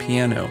along with the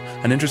piano.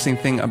 An interesting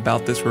thing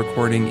about this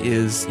recording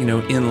is,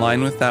 in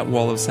line with that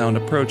wall of sound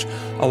approach,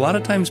 a lot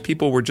of times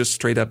people were just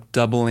straight up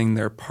doubling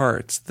their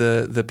parts.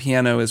 The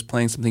piano is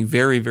playing something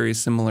very, very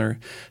similar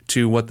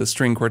to what the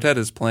string quartet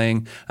is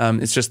playing.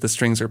 It's just the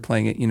strings are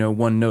playing it,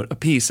 one note a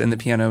piece, and the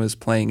piano is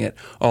playing it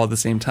all at the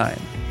same time.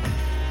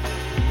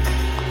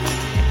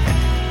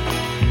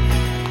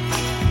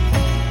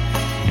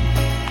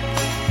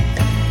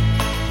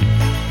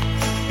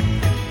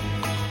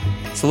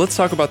 So let's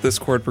talk about this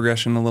chord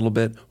progression a little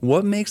bit.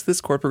 What makes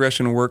this chord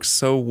progression work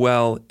so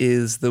well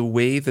is the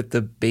way that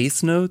the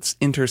bass notes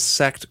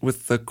intersect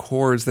with the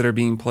chords that are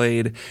being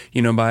played,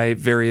 by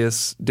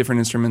various different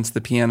instruments,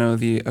 the piano,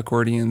 the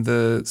accordion,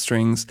 the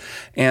strings,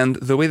 and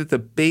the way that the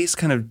bass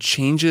kind of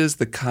changes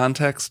the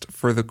context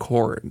for the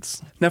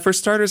chords. Now, for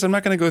starters, I'm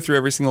not going to go through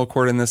every single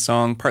chord in this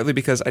song, partly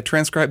because I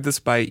transcribed this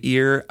by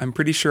ear. I'm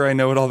pretty sure I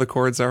know what all the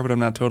chords are, but I'm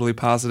not totally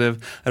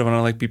positive. I don't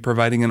want to be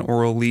providing an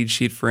oral lead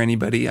sheet for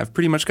anybody. I've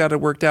pretty much got it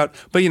worked out,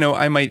 but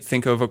I might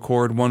think of a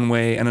chord one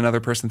way and another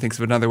person thinks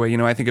of it another way.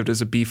 I think of it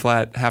as a B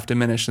flat half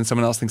diminished and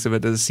someone else thinks of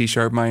it as a C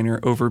sharp minor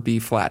over B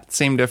flat.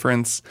 Same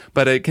difference,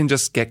 but it can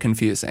just get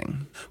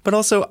confusing. But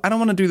also, I don't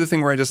want to do the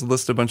thing where I just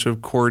list a bunch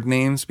of chord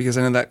names because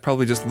I know that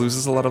probably just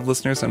loses a lot of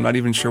listeners. So I'm not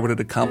even sure what it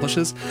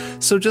accomplishes.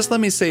 So just let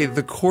me say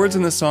the chords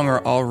in this song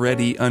are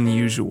already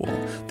unusual.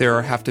 There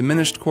are half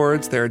diminished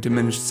chords, there are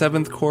diminished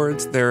seventh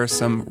chords, there are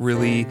some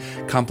really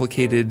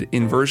complicated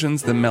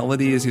inversions. The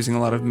melody is using a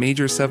lot of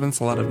major sevenths,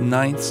 a lot of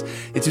ninths.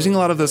 It's using a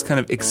lot of those kind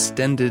of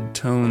extended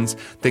tones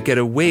that get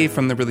away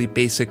from the really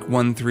basic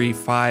 1, 3,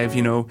 5,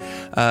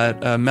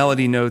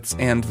 melody notes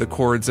and the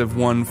chords of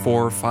 1,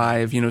 4,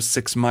 5,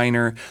 6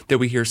 minor that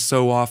we hear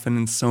so often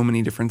in so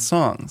many different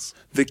songs.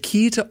 The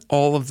key to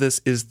all of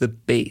this is the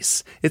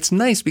bass. It's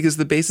nice because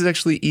the bass is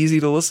actually easy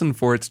to listen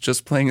for. It's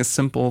just playing a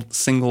simple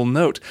single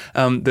note.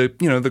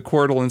 The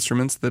chordal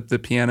instruments, the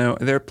piano,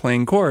 they're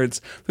playing chords.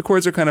 The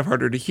chords are kind of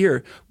harder to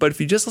hear. But if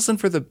you just listen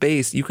for the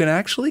bass, you can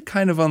actually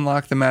kind of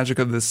unlock the magic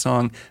of this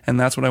song, and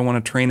that's what I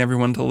want to train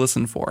everyone to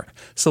listen for.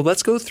 So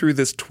let's go through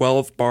this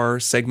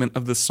 12-bar segment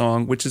of the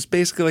song, which is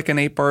basically like an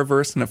 8-bar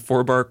verse and a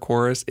 4-bar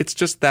chorus. It's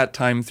just that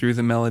time through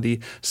the melody,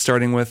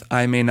 starting with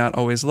I May Not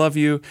Always Love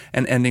You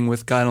and ending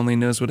with God Only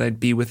Knows What I'd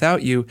Be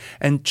Without You,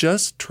 and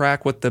just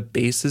track what the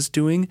bass is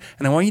doing,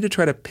 and I want you to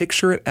try to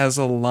picture it as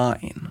a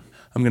line.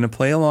 I'm going to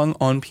play along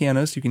on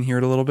piano so you can hear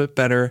it a little bit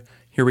better.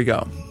 Here we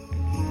go.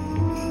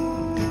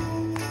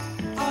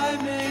 I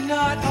may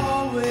not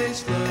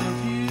always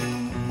love you,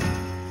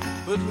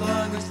 but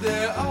long as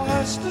there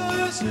are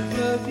stars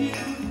above you,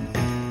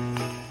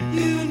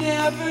 you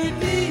never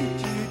need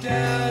to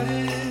doubt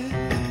it.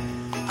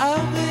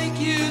 I'll make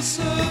you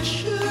so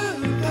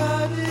sure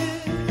about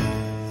it.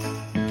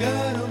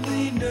 God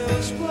only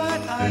knows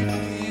what I'd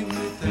be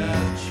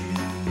without you.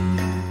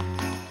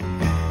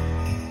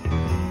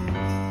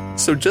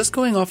 So just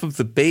going off of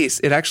the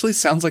bass, it actually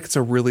sounds like it's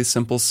a really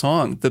simple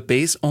song. The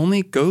bass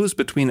only goes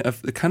between a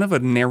kind of a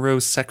narrow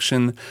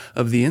section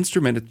of the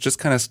instrument. It just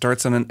kind of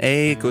starts on an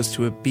A, goes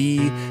to a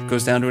B,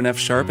 goes down to an F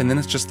sharp, and then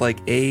it's just like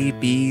A,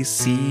 B,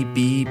 C,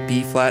 B,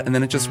 B flat, and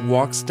then it just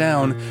walks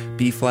down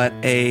B flat,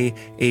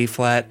 A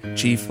flat,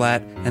 G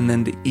flat, and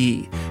then to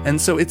E. And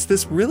so it's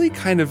this really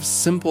kind of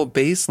simple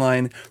bass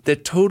line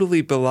that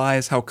totally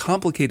belies how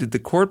complicated the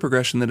chord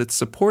progression that it's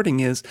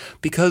supporting is,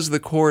 because the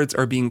chords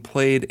are being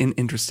played in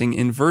interesting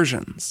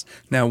inversions.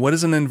 Now, what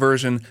is an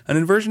inversion? An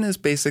inversion is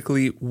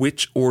basically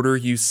which order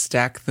you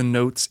stack the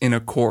notes in a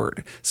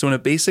chord. So in a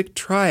basic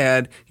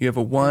triad, you have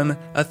a 1,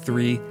 a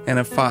 3, and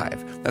a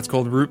 5. That's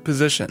called root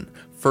position.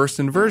 First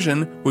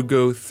inversion would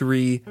go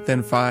 3,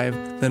 then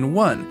 5, then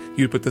 1.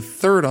 You'd put the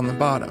third on the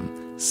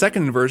bottom.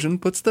 Second inversion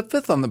puts the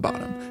fifth on the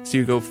bottom. So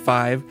you go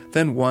 5,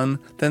 then 1,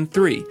 then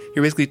 3.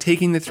 You're basically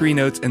taking the 3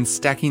 notes and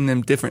stacking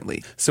them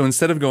differently. So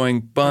instead of going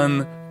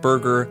bun,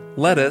 burger,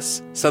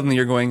 lettuce, suddenly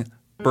you're going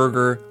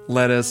burger,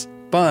 lettuce,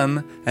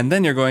 bun, and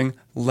then you're going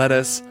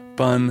lettuce,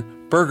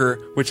 bun,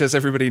 burger, which, as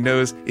everybody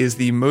knows, is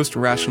the most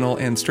rational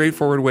and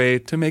straightforward way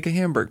to make a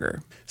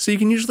hamburger. So you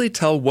can usually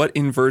tell what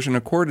inversion a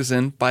chord is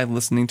in by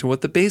listening to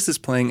what the bass is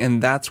playing, and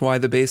that's why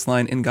the bass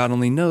line in God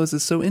Only Knows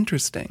is so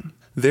interesting.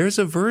 There's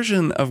a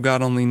version of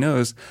God Only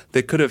Knows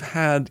that could have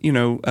had,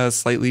 a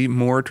slightly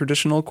more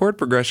traditional chord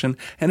progression,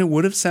 and it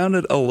would have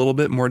sounded a little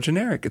bit more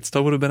generic. It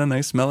still would have been a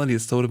nice melody.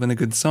 It still would have been a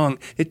good song.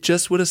 It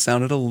just would have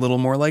sounded a little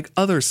more like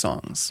other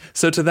songs.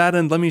 So to that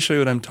end, let me show you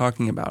what I'm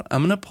talking about.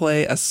 I'm going to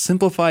play a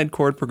simplified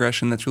chord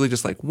progression that's really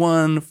just like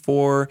 1,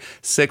 4,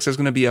 6. There's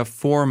going to be a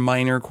 4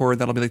 minor chord.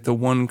 That'll be like the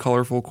one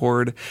colorful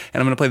chord. And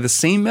I'm going to play the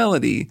same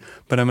melody,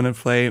 but I'm going to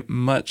play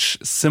much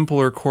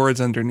simpler chords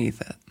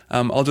underneath it.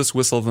 I'll just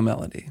whistle the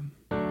melody.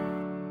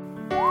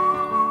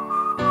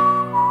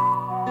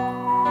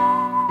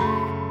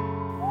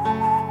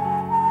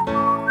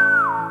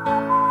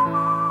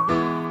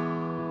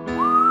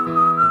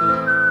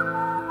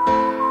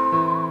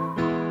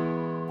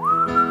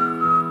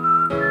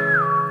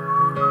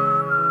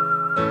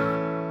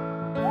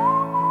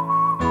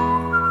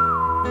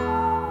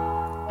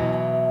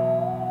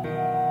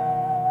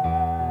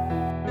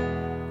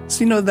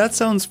 that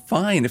sounds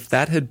fine. If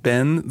that had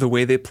been the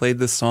way they played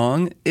the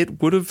song,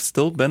 it would have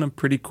still been a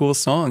pretty cool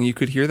song. You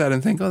could hear that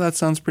and think, oh, that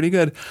sounds pretty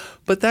good.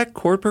 But that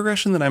chord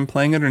progression that I'm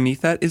playing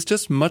underneath that is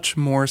just much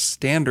more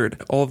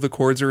standard. All of the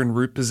chords are in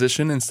root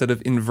position instead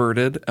of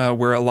inverted,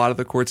 where a lot of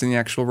the chords in the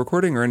actual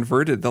recording are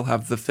inverted. They'll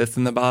have the fifth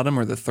in the bottom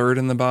or the third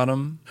in the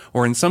bottom.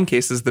 Or in some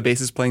cases, the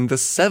bass is playing the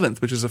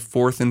seventh, which is a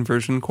fourth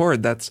inversion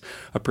chord. That's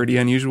a pretty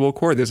unusual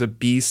chord. There's a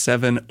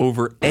B7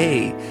 over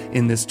A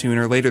in this tune,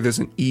 or later there's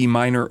an E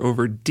minor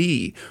over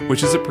D,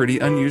 which is a pretty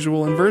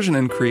unusual inversion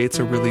and creates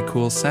a really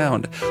cool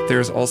sound.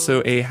 There's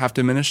also a half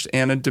diminished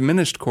and a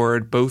diminished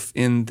chord, both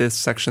in this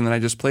section that I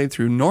just played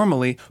through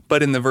normally,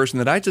 but in the version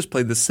that I just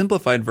played, the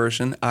simplified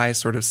version, I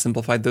sort of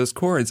simplified those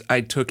chords.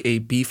 I took a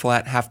B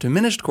flat half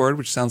diminished chord,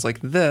 which sounds like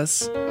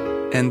this,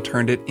 and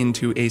turned it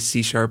into a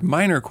C sharp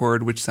minor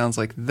chord, which sounds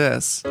like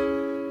this.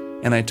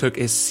 And I took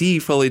a C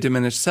fully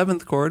diminished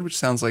seventh chord, which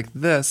sounds like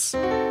this,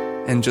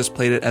 and just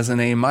played it as an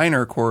A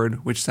minor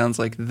chord, which sounds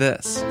like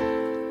this.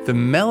 The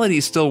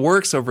melody still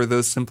works over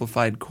those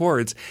simplified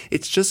chords.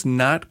 It's just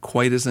not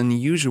quite as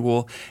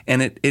unusual,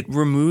 and it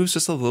removes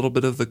just a little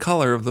bit of the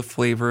color of the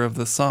flavor of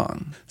the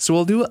song. So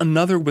I'll do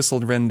another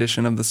whistled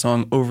rendition of the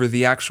song over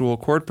the actual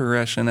chord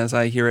progression as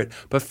I hear it,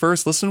 but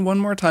first listen one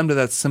more time to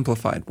that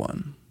simplified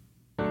one.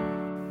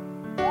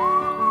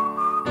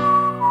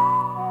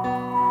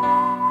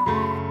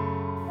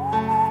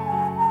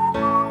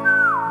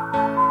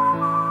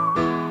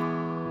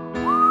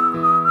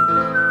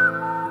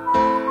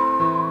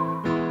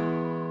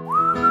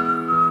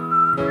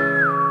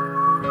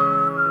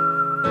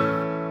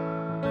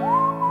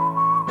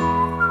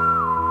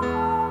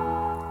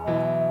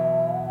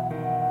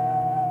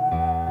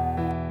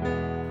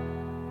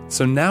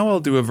 So now I'll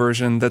do a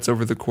version that's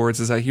over the chords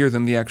as I hear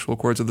them, the actual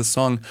chords of the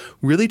song.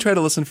 Really try to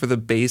listen for the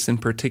bass in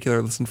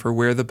particular, listen for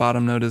where the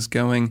bottom note is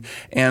going,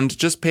 and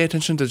just pay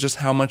attention to just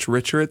how much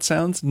richer it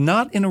sounds,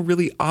 not in a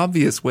really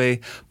obvious way,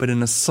 but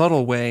in a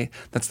subtle way.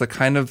 That's the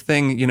kind of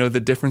thing, the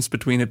difference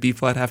between a B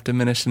flat half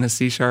diminished and a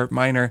C sharp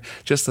minor,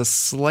 just a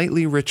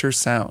slightly richer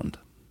sound.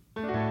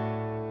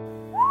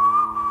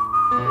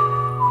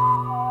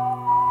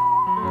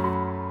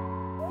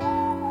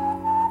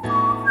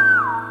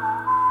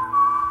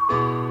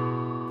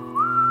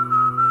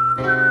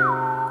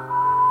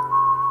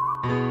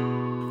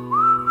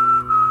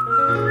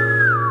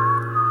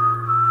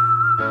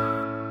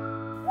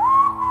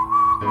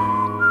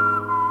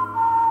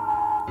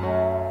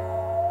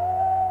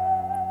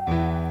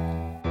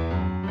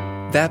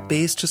 That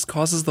bass just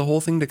causes the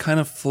whole thing to kind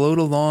of float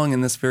along in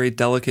this very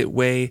delicate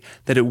way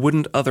that it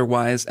wouldn't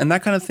otherwise, and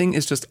that kind of thing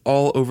is just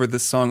all over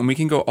this song. And we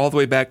can go all the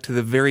way back to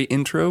the very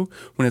intro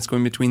when it's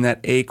going between that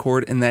A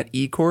chord and that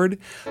E chord.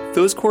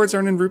 Those chords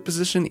aren't in root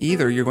position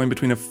either. You're going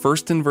between a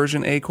first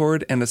inversion A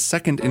chord and a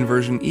second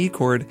inversion E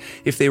chord.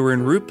 If they were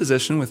in root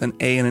position with an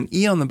A and an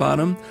E on the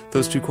bottom,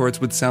 those two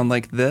chords would sound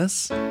like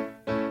this.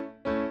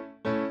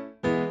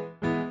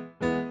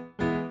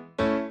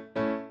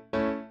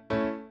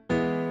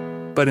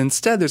 But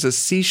instead there's a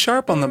C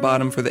sharp on the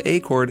bottom for the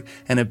A chord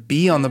and a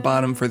B on the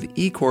bottom for the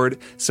E chord,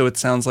 so it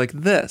sounds like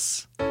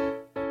this.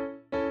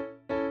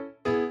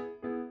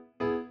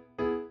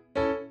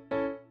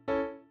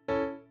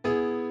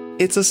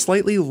 It's a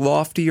slightly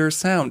loftier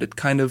sound. It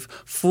kind of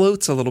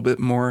floats a little bit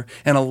more,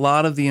 and a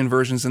lot of the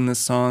inversions in this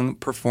song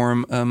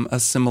perform a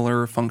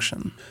similar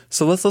function.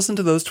 So let's listen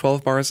to those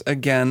 12 bars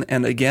again,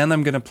 and again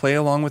I'm going to play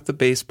along with the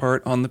bass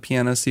part on the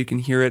piano so you can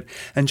hear it,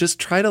 and just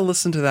try to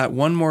listen to that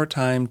one more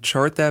time,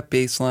 chart that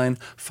bass line,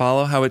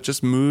 follow how it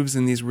just moves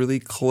in these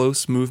really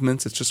close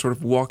movements. It's just sort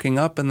of walking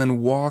up and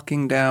then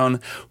walking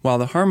down, while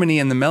the harmony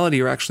and the melody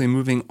are actually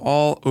moving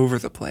all over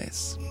the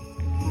place.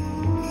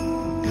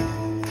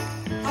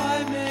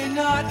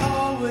 Not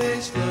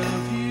always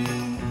love you,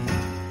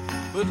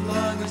 but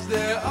long as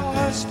there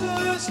are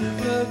stars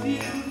above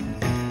you,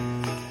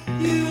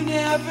 you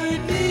never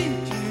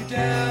need to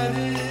doubt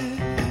it.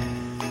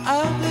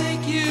 I'll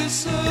make you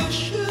so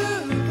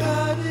sure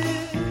about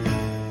it.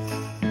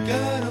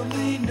 God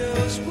only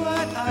knows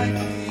what I'd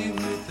be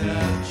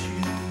without you.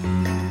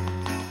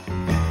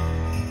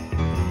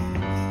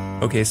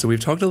 Okay, so we've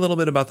talked a little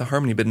bit about the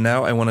harmony, but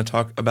now I want to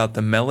talk about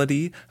the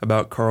melody,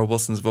 about Carl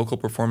Wilson's vocal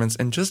performance,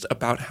 and just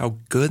about how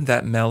good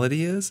that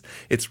melody is.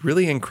 It's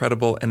really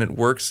incredible, and it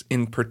works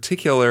in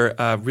particular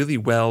really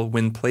well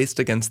when placed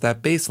against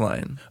that bass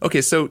line.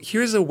 Okay, so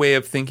here's a way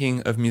of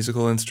thinking of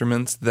musical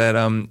instruments that,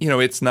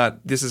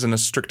 this isn't a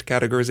strict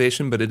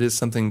categorization, but it is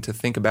something to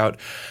think about.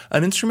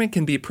 An instrument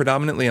can be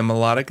predominantly a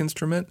melodic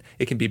instrument,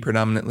 it can be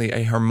predominantly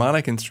a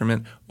harmonic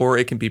instrument, or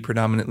it can be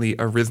predominantly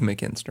a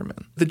rhythmic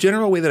instrument. The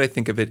general way that I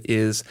think of it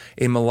is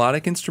a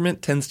melodic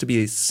instrument tends to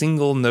be a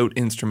single note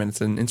instrument.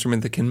 It's an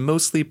instrument that can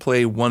mostly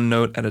play one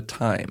note at a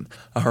time.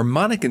 A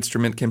harmonic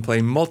instrument can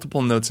play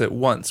multiple notes at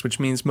once, which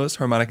means most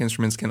harmonic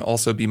instruments can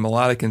also be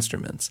melodic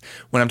instruments.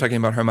 When I'm talking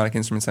about harmonic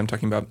instruments, I'm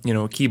talking about,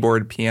 a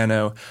keyboard,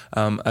 piano,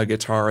 a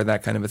guitar,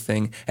 that kind of a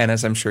thing. And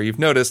as I'm sure you've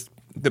noticed,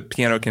 the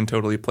piano can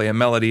totally play a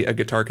melody, a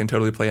guitar can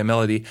totally play a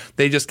melody.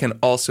 They just can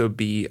also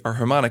be a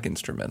harmonic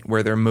instrument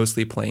where they're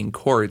mostly playing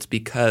chords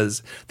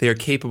because they are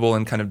capable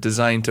and kind of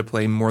designed to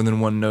play more than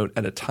one note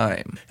at a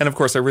time. And of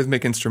course, a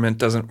rhythmic instrument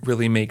doesn't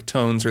really make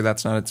tones, or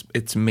that's not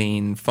its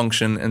main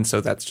function, and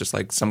so that's just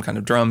like some kind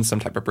of drum, some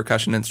type of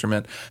percussion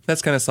instrument.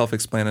 That's kind of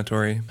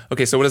self-explanatory.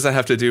 Okay, so what does that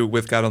have to do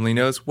with God Only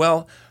Knows?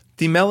 Well,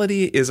 the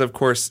melody is, of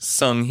course,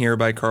 sung here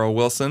by Carl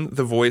Wilson.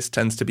 The voice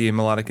tends to be a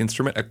melodic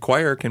instrument. A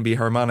choir can be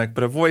harmonic,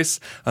 but a voice,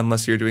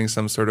 unless you're doing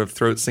some sort of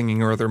throat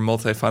singing or other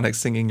multiphonic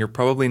singing, you're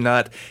probably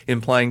not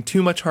implying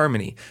too much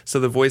harmony. So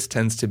the voice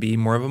tends to be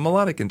more of a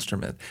melodic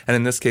instrument. And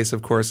in this case,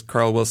 of course,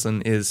 Carl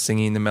Wilson is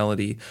singing the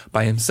melody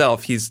by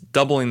himself. He's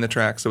doubling the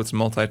track, so it's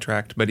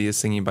multi-tracked, but he is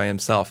singing by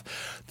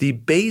himself. The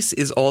bass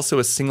is also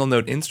a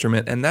single-note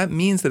instrument, and that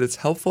means that it's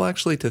helpful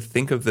actually to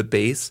think of the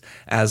bass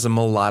as a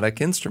melodic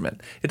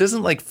instrument. It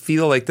doesn't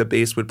feel like the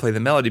bass would play the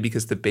melody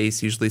because the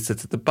bass usually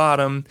sits at the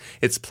bottom.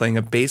 It's playing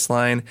a bass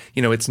line.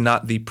 It's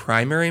not the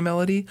primary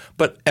melody,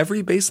 but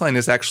every bass line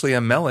is actually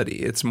a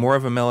melody. It's more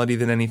of a melody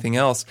than anything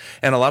else.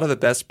 And a lot of the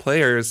best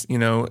players,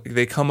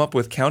 they come up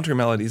with counter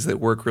melodies that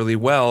work really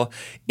well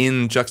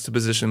in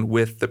juxtaposition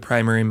with the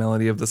primary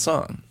melody of the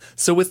song.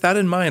 So with that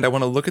in mind, I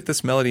want to look at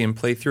this melody and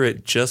play through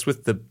it just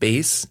with the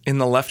bass in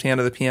the left hand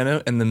of the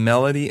piano and the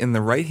melody in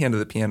the right hand of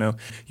the piano.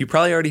 You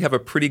probably already have a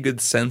pretty good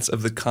sense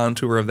of the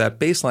contour of that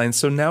bass line,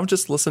 so now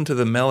just listen to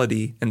the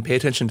melody and pay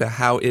attention to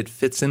how it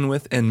fits in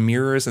with and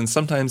mirrors and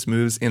sometimes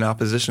moves in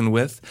opposition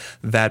with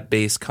that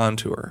bass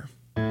contour.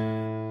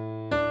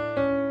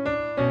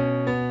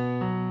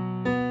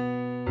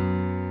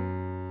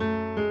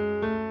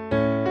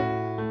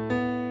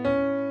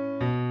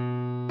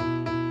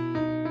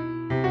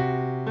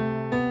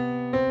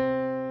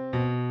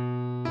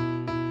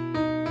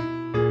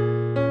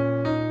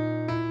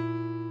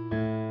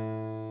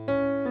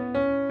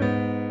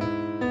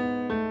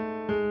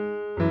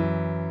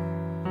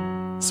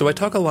 So I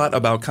talk a lot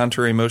about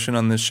contrary motion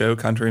on this show,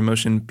 contrary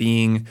motion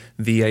being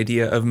the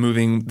idea of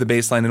moving the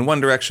bass line in one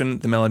direction,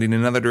 the melody in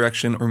another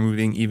direction, or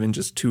moving even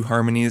just two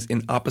harmonies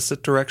in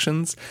opposite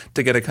directions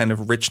to get a kind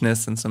of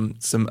richness and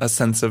a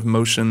sense of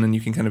motion, and you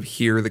can kind of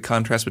hear the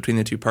contrast between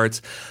the two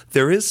parts.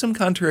 There is some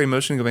contrary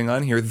motion going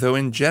on here, though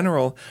in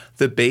general,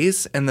 the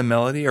bass and the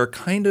melody are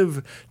kind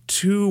of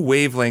two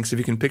wavelengths. If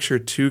you can picture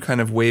two kind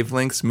of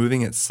wavelengths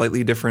moving at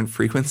slightly different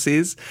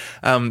frequencies,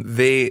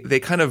 they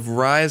kind of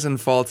rise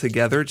and fall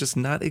together, just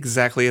not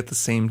exactly at the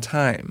same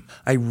time.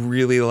 I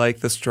really like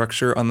the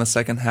structure on the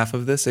second half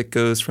of this. It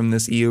goes from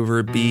this E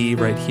over B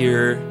right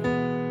here,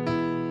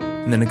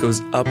 and then it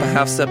goes up a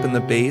half step in the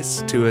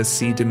bass to a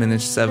C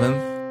diminished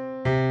seventh.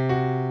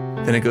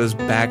 Then it goes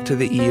back to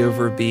the E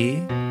over B,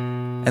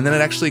 and then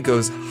it actually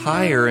goes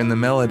higher in the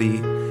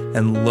melody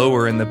and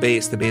lower in the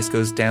bass. The bass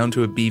goes down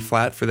to a B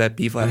flat for that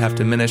B flat half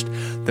diminished.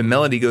 The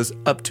melody goes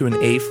up to an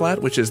A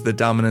flat, which is the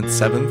dominant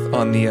seventh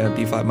on the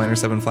B flat minor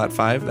 7 flat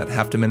 5, that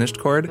half diminished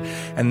chord.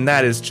 And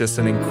that is just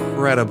an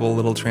incredible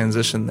little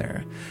transition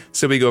there.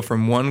 So we go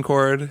from one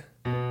chord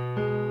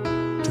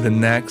to the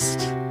next,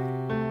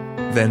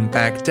 then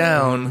back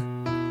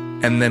down,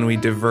 and then we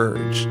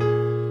diverge.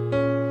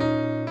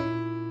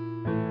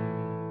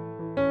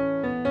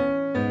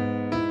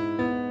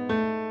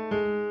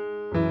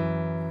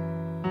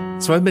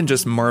 So I've been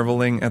just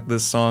marveling at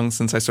this song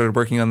since I started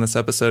working on this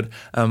episode.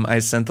 I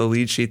sent the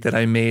lead sheet that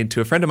I made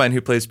to a friend of mine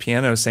who plays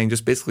piano saying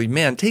just basically,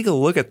 man, take a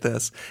look at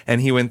this. And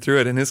he went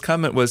through it, and his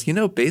comment was,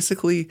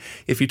 basically,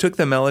 if you took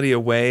the melody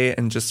away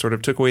and just sort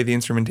of took away the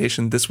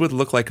instrumentation, this would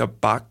look like a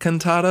Bach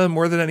cantata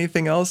more than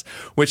anything else,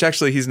 which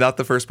actually he's not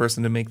the first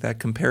person to make that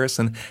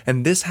comparison.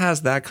 And this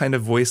has that kind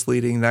of voice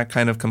leading, that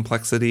kind of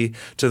complexity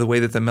to the way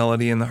that the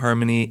melody and the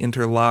harmony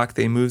interlock.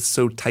 They move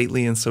so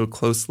tightly and so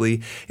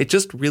closely. It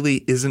just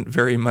really isn't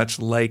very much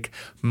like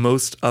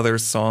most other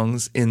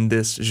songs in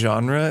this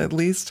genre, at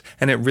least,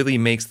 and it really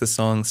makes the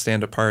song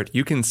stand apart.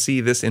 You can see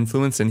this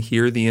influence and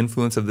hear the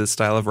influence of this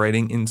style of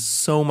writing in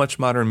so much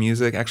modern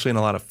music, actually in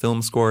a lot of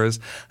film scores.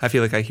 I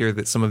feel like I hear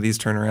that some of these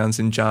turnarounds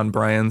in John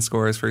Bryan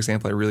scores, for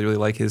example. I really, really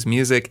like his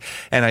music,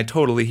 and I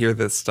totally hear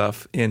this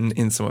stuff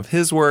in some of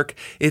his work.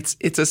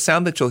 It's a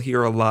sound that you'll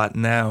hear a lot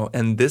now,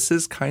 and this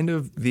is kind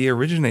of the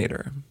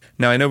originator.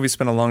 Now, I know we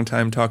spent a long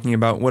time talking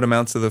about what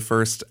amounts to the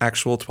first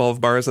actual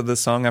 12 bars of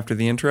this song after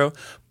the intro,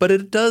 but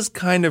it does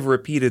kind of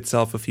repeat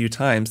itself a few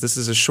times. This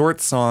is a short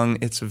song,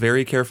 it's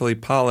very carefully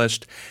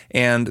polished,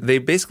 and they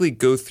basically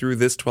go through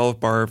this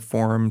 12-bar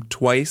form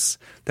twice,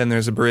 then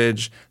there's a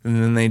bridge,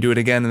 and then they do it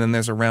again, and then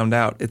there's a round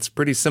out. It's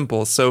pretty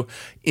simple. So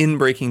in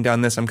breaking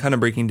down this, I'm kind of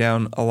breaking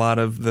down a lot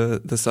of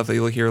the stuff that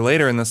you'll hear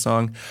later in the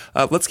song.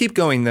 Let's keep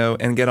going, though,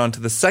 and get on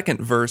to the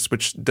second verse,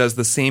 which does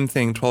the same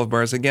thing, 12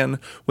 bars again,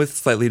 with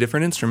slightly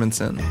different instruments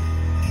in.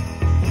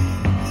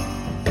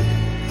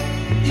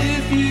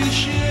 If you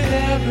should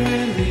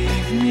ever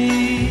leave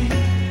me,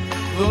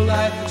 will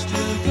life would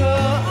still go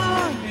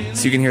on?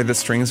 So you can hear the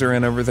strings are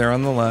in over there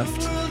on the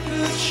left.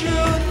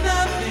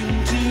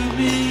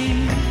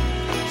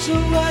 So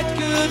what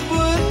good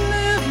would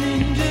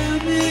living do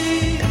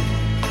me?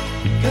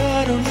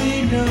 God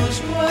only knows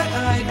what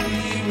I'd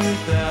be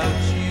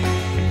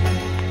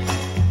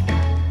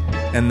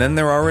And then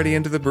they're already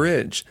into the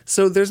bridge.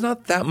 So there's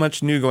not that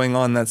much new going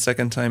on that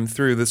second time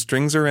through. The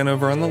strings are in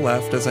over on the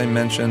left, as I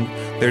mentioned.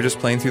 They're just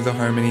playing through the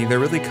harmony. They're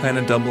really kind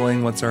of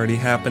doubling what's already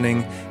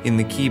happening in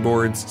the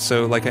keyboards.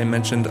 So like I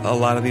mentioned, a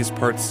lot of these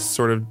parts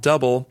sort of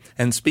double.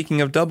 And speaking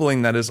of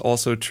doubling, that is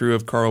also true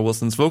of Carl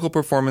Wilson's vocal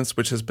performance,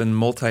 which has been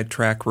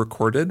multi-track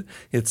recorded.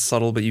 It's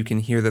subtle, but you can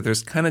hear that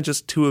there's kind of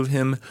just two of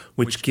him,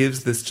 which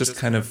gives this just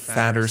kind of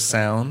fatter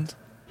sound.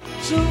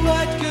 So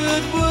what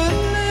good would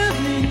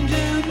living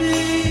do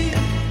me?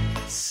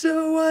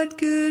 So what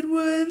good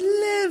would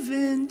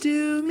living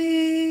do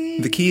me?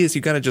 The key is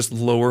you gotta just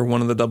lower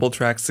one of the double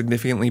tracks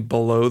significantly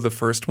below the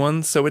first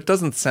one, so it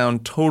doesn't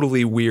sound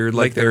totally weird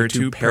like there are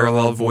two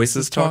parallel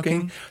voices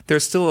talking.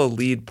 There's still a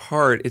lead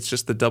part, it's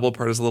just the double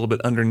part is a little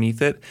bit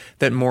underneath it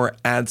that more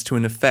adds to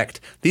an effect.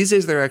 These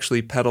days there are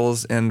actually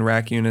pedals and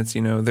rack units,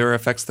 there are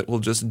effects that will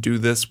just do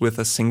this with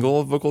a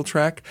single vocal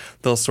track.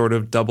 They'll sort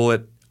of double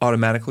it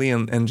automatically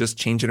and just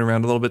change it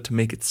around a little bit to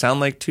make it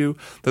sound like two.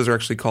 Those are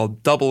actually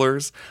called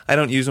doublers. I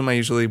don't use them. I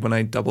usually, when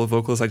I double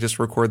vocals, I just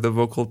record the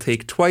vocal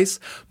take twice,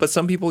 but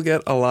some people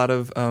get a lot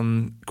of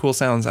cool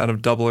sounds out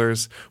of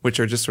doublers, which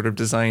are just sort of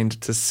designed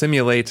to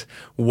simulate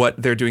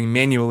what they're doing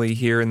manually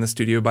here in the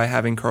studio by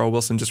having Carl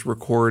Wilson just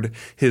record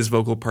his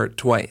vocal part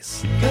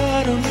twice.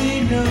 God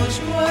only knows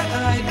what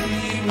I'd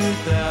be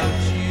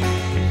without you.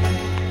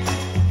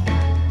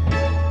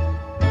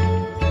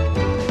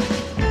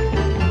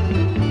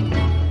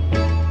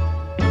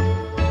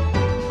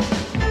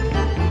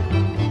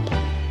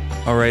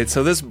 All right,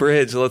 so this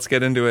bridge, let's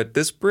get into it.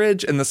 This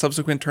bridge and the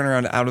subsequent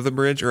turnaround out of the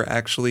bridge are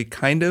actually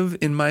kind of,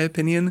 in my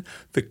opinion,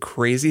 the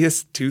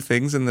craziest two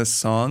things in this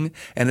song.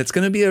 And it's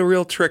going to be a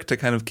real trick to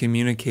kind of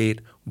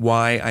communicate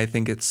why I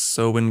think it's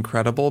so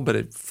incredible, but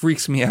it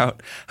freaks me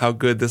out how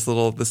good this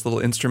little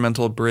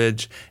instrumental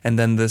bridge and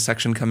then the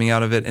section coming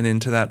out of it and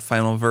into that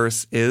final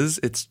verse is.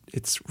 It's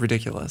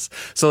ridiculous.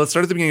 So let's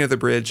start at the beginning of the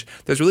bridge.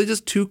 There's really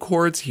just two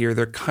chords here.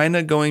 They're kind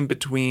of going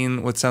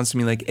between what sounds to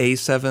me like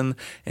A7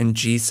 and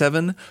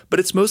G7, but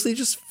it's mostly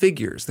just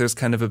figures. There's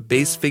kind of a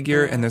bass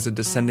figure and there's a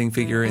descending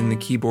figure in the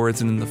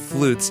keyboards and in the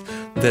flutes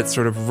that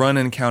sort of run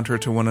and counter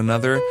to one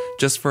another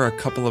just for a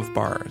couple of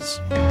bars.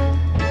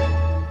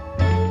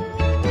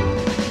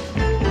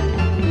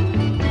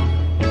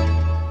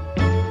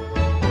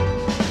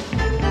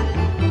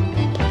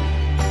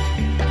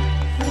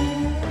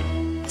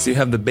 So you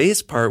have the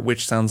bass part,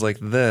 which sounds like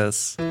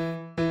this.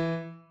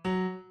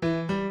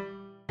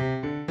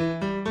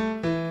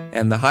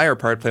 And the higher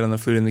part played on the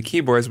flute and the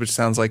keyboards, which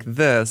sounds like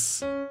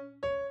this.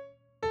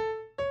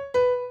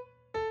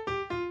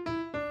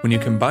 When you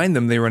combine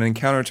them, they run in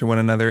counter to one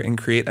another and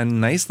create a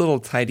nice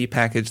little tidy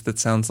package that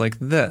sounds like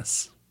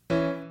this.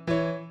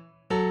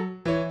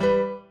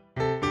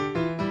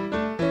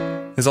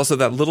 There's also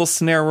that little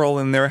snare roll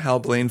in there. Hal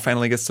Blaine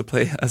finally gets to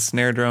play a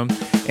snare drum.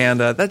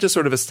 And that just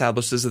sort of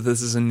establishes that this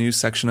is a new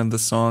section of the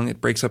song. It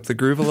breaks up the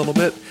groove a little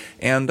bit.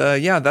 And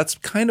that's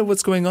kind of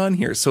what's going on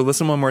here. So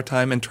listen one more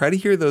time and try to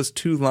hear those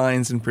two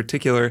lines in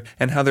particular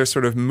and how they're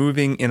sort of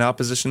moving in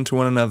opposition to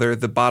one another.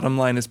 The bottom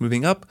line is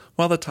moving up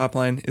while the top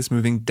line is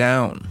moving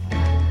down.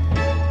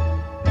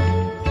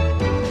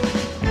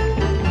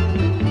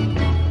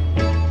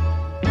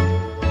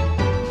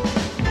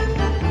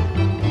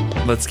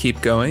 Let's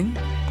keep going.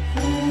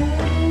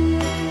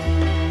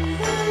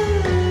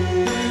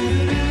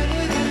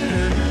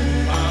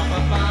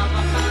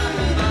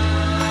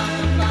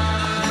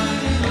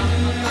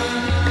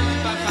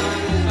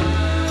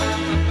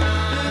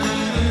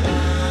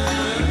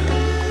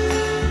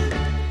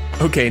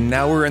 Okay,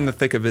 now we're in the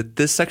thick of it.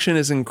 This section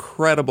is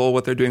incredible.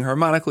 What they're doing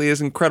harmonically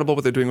is incredible.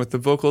 What they're doing with the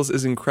vocals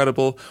is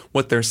incredible.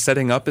 What they're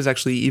setting up is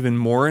actually even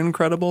more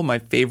incredible. My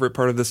favorite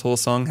part of this whole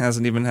song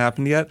hasn't even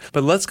happened yet.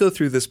 But let's go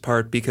through this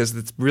part because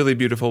it's really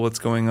beautiful what's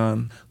going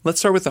on. Let's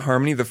start with the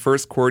harmony. The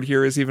first chord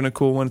here is even a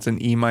cool one. It's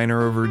an E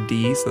minor over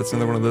D, so that's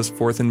another one of those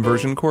fourth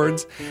inversion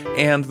chords.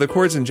 And the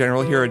chords in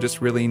general here are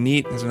just really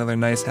neat. There's another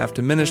nice half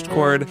diminished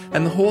chord.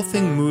 And the whole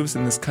thing moves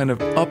in this kind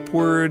of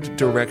upward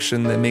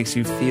direction that makes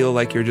you feel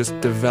like you're just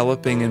developing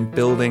and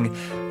building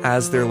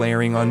as they're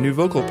layering on new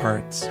vocal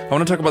parts. I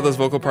want to talk about those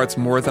vocal parts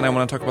more than I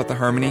want to talk about the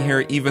harmony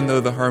here, even though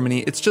the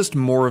harmony, it's just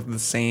more of the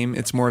same.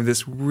 It's more of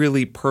this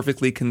really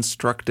perfectly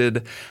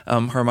constructed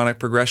harmonic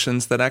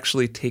progressions that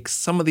actually take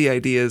some of the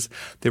ideas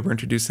that were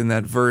introduced in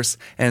that verse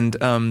and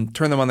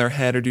turn them on their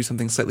head or do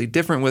something slightly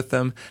different with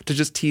them to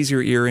just tease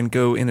your ear and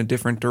go in a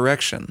different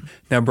direction.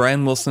 Now,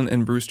 Brian Wilson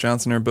and Bruce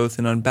Johnson are both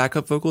in on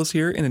backup vocals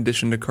here, in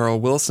addition to Carl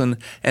Wilson,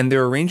 and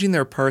they're arranging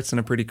their parts in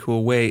a pretty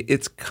cool way.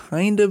 It's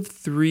kind of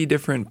three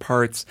different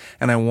parts,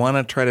 and I want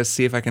to try to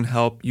see if I can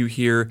help you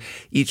hear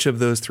each of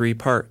those three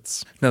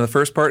parts. Now, the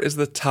first part is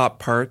the top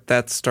part.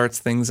 That starts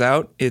things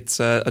out. It's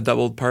a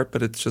doubled part,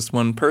 but it's just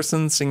one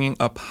person singing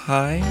up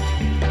high.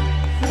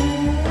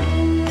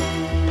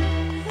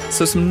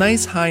 So some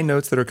nice high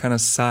notes that are kind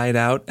of side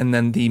out, and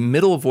then the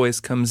middle voice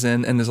comes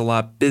in and is a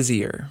lot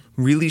busier.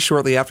 Really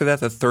shortly after that,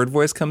 the third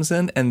voice comes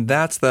in, and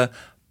that's the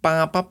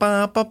ba ba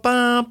ba ba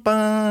ba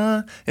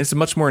ba. It's a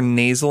much more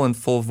nasal and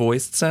full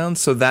voiced sound,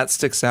 so that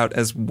sticks out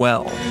as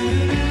well.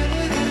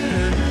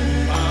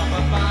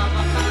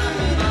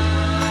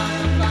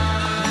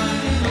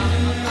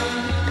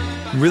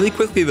 Really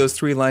quickly, those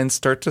three lines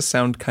start to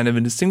sound kind of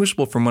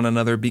indistinguishable from one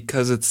another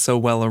because it's so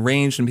well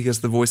arranged and because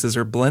the voices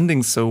are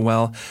blending so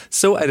well.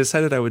 So I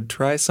decided I would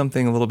try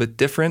something a little bit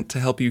different to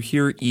help you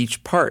hear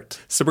each part.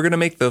 So we're going to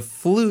make the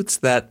flutes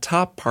that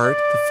top part.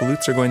 The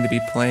flutes are going to be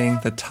playing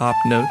the top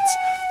notes.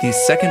 The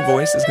second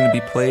voice is going to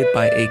be played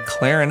by a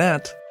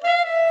clarinet.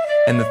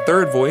 And the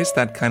third voice,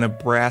 that kind of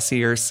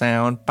brassier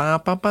sound,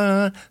 ba ba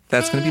ba,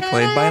 that's going to be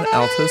played by an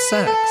alto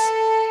sax.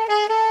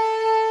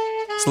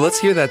 So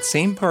let's hear that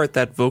same part,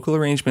 that vocal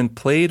arrangement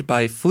played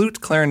by flute,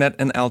 clarinet,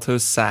 and alto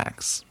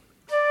sax.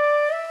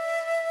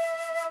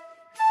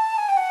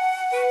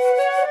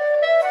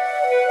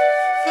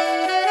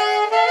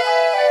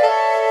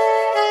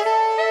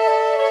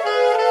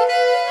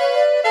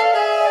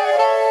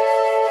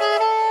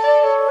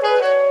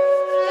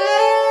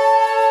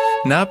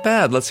 Not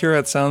bad. Let's hear how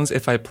it sounds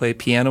if I play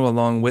piano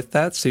along with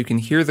that so you can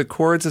hear the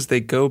chords as they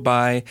go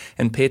by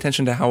and pay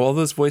attention to how all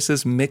those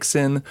voices mix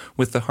in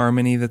with the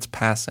harmony that's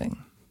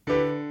passing.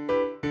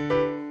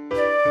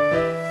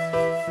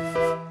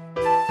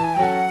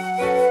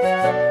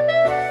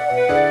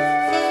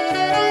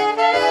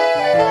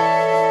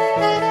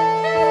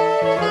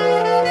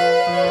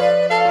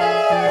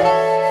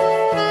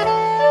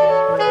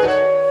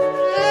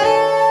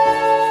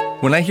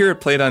 When I hear it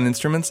played on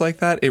instruments like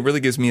that, it really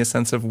gives me a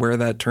sense of where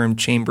that term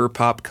chamber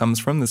pop comes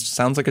from. This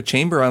sounds like a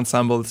chamber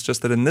ensemble. It's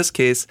just that in this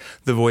case,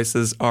 the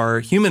voices are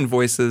human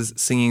voices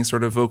singing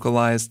sort of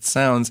vocalized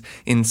sounds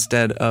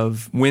instead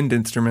of wind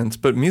instruments.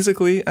 But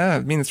musically,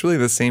 it's really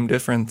the same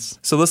difference.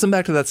 So listen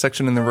back to that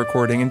section in the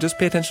recording and just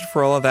pay attention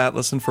for all of that.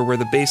 Listen for where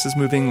the bass is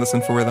moving,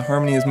 listen for where the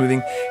harmony is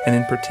moving, and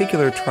in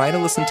particular, try to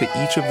listen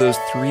to each of those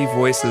three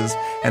voices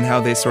and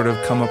how they sort of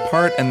come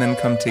apart and then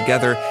come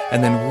together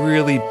and then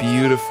really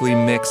beautifully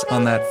mix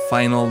on that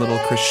final little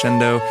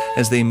crescendo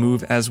as they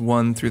move as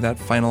one through that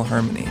final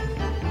harmony.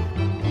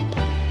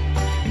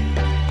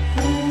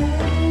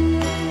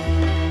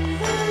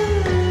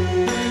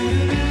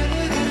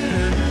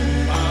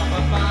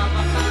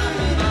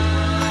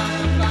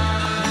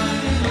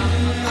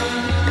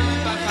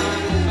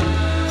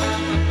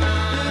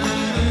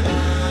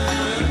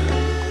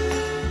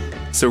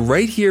 So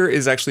right here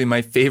is actually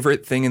my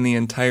favorite thing in the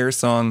entire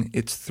song.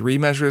 It's 3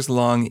 measures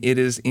long. It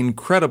is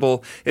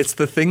incredible. It's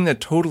the thing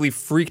that totally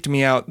freaked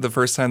me out the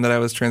first time that I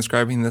was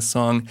transcribing this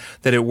song,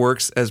 that it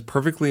works as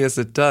perfectly as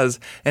it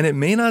does. And it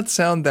may not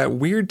sound that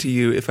weird to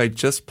you if I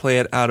just play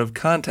it out of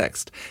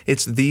context.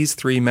 It's these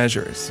 3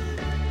 measures.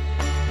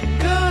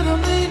 God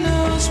only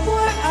knows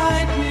what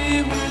I'd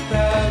be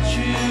without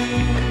you.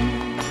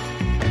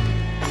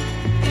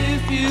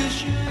 If you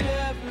should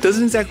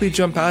Doesn't exactly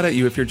jump out at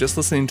you if you're just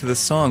listening to the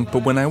song,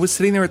 but when I was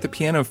sitting there at the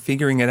piano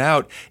figuring it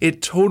out,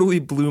 it totally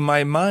blew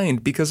my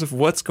mind because of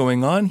what's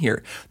going on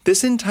here.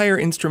 This entire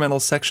instrumental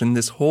section,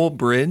 this whole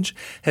bridge,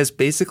 has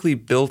basically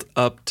built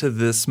up to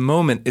this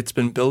moment. It's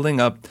been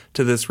building up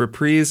to this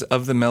reprise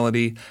of the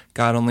melody,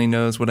 God Only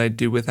Knows What I'd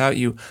Do Without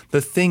You.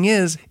 The thing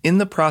is, in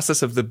the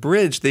process of the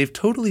bridge, they've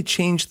totally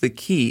changed the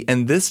key,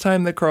 and this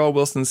time that Carl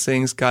Wilson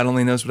sings God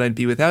Only Knows What I'd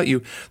Be Without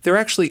You, they're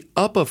actually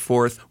up a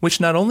fourth, which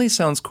not only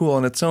sounds cool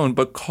on its own,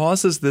 but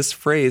causes this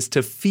phrase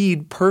to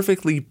feed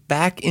perfectly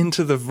back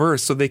into the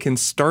verse so they can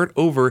start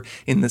over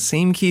in the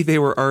same key they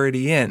were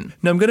already in.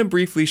 Now I'm going to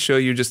briefly show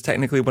you just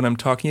technically what I'm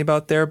talking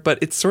about there, but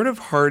it's sort of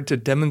hard to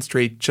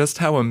demonstrate just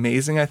how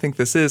amazing I think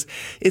this is.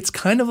 It's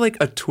kind of like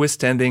a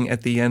twist ending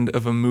at the end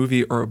of a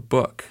movie or a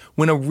book.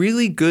 When a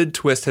really good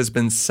twist has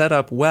been set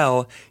up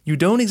well, you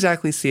don't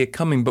exactly see it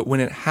coming, but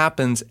when it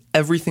happens,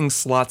 everything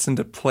slots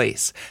into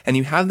place. And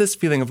you have this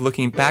feeling of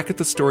looking back at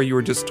the story you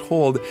were just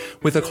told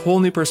with a whole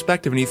new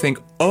perspective, and you think,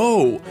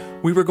 oh,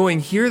 we were going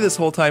here this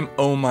whole time.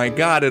 Oh my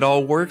God, it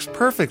all works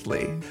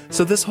perfectly.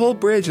 So this whole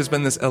bridge has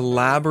been this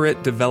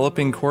elaborate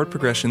developing chord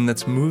progression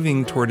that's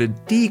moving toward a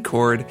D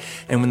chord.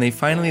 And when they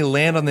finally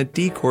land on the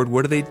D chord,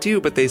 what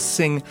do? But they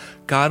sing,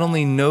 God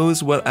Only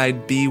Knows What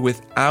I'd Be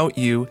Without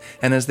You.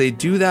 And as they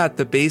do that,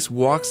 the bass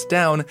walks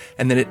down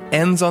and then it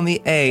ends on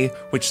the A,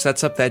 which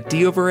sets up that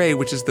D over A,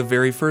 which is the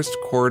very first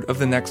chord of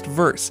the next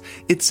verse.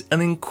 It's an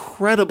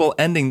incredible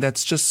ending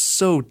that's just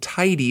so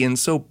tidy and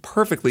so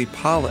perfectly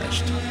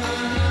polished.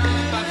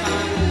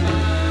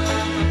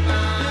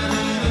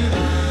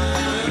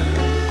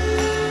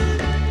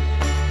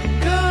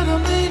 God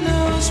only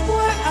knows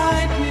what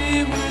I'd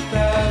be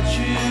without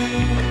you.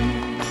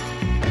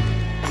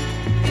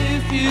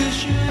 If you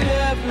should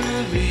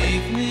ever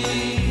leave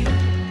me,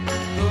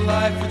 the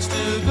life would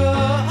still go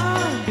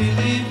on,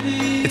 believe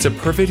me. It's a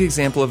perfect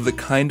example of the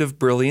kind of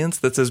brilliance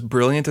that's as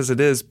brilliant as it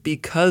is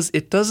because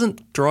it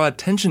doesn't draw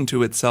attention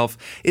to itself.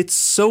 It's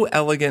so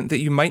elegant that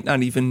you might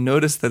not even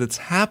notice that it's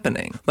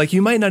happening. Like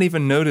you might not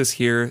even notice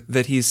here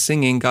that he's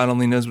singing God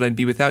Only Knows What I'd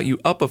Be Without You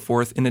up a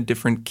fourth in a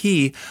different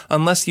key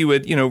unless you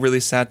had,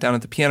 really sat down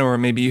at the piano or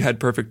maybe you had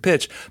perfect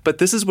pitch. But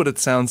this is what it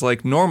sounds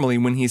like normally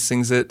when he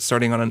sings it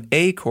starting on an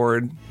A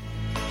chord.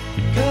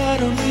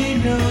 God only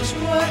knows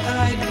what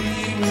I'd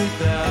be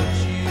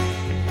without you.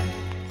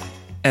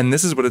 And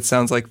this is what it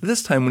sounds like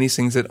this time when he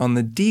sings it on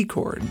the D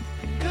chord.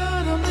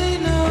 God only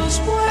knows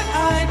what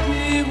I'd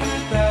be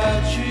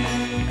without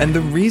And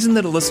the reason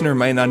that a listener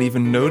might not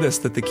even notice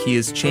that the key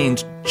has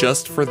changed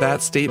just for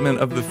that statement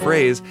of the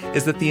phrase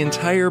is that the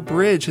entire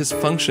bridge has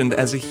functioned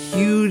as a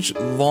huge,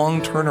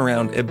 long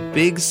turnaround, a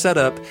big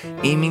setup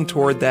aiming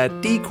toward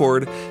that D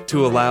chord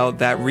to allow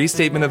that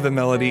restatement of the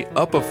melody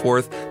up a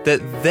fourth that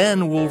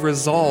then will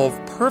resolve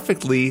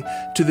perfectly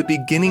to the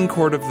beginning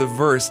chord of the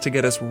verse to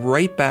get us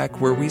right back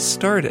where we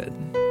started.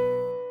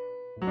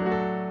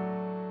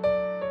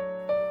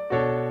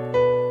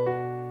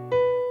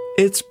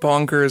 It's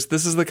bonkers.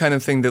 This is the kind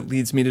of thing that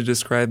leads me to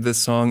describe this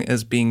song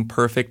as being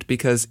perfect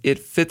because it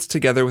fits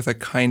together with a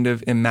kind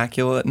of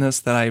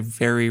immaculateness that I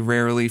very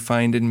rarely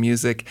find in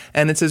music.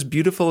 And it's as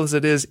beautiful as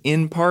it is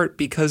in part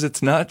because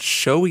it's not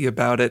showy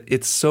about it.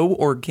 It's so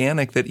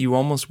organic that you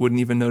almost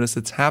wouldn't even notice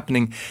it's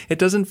happening. It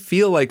doesn't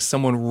feel like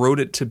someone wrote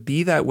it to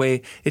be that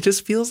way. It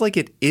just feels like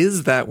it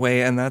is that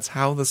way, and that's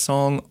how the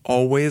song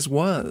always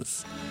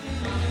was.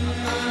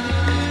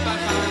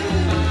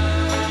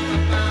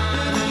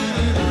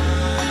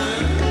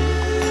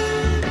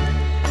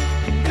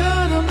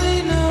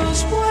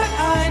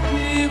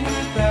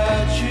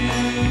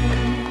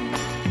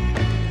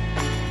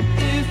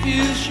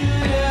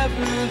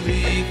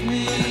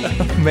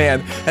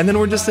 Man, and then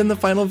we're just in the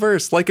final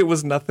verse, like it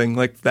was nothing,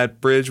 like that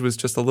bridge was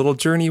just a little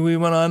journey we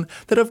went on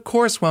that of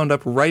course wound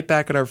up right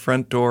back at our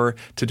front door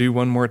to do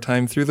one more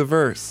time through the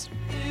verse.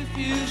 If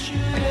you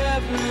should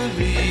ever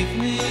leave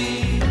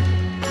me,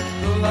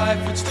 the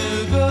life would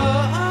still go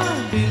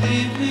on,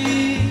 believe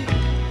me.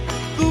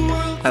 The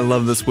world I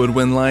love this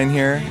woodwind line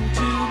here.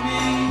 to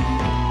me,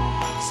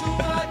 so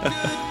what good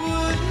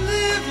would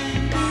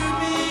living do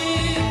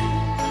me?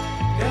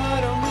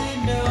 God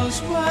only knows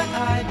what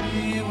I'd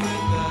be without you.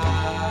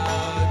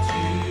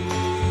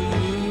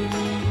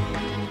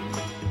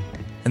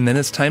 And then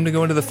it's time to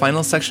go into the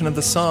final section of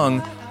the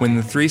song when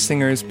the three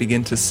singers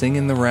begin to sing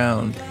in the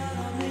round.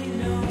 God only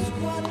knows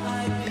what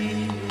I'd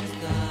be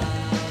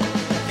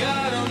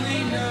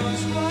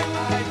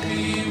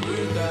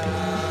without.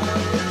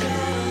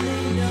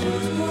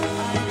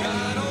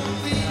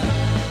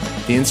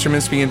 The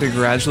instruments begin to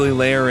gradually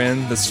layer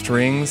in the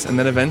strings and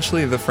then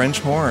eventually the French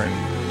horn.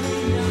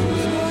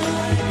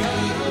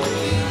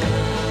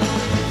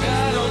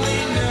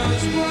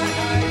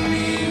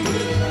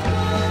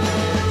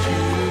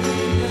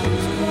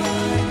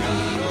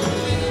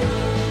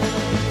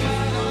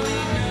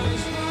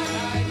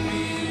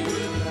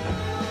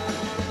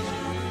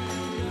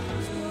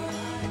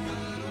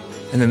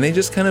 And then they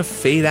just kind of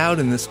fade out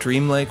in this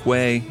dreamlike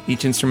way,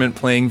 each instrument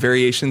playing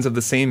variations of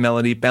the same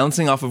melody,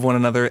 bouncing off of one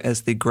another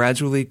as they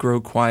gradually grow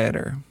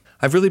quieter.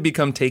 I've really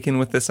become taken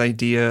with this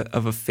idea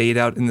of a fade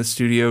out in the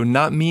studio,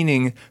 not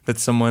meaning that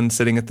someone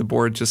sitting at the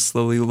board just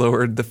slowly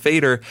lowered the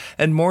fader,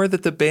 and more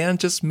that the band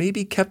just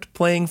maybe kept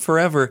playing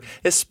forever,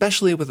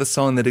 especially with a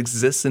song that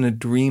exists in a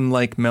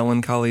dreamlike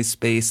melancholy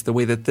space the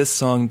way that this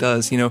song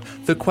does. You know,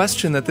 the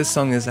question that this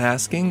song is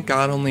asking,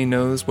 God only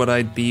knows what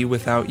I'd be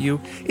without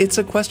you, it's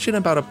a question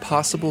about a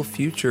possible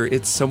future.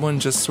 It's someone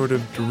just sort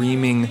of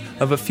dreaming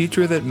of a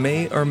future that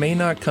may or may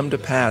not come to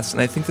pass, and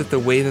I think that the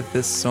way that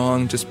this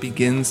song just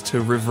begins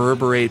to reverberate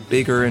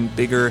bigger and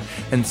bigger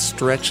and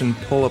stretch and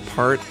pull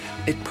apart,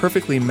 it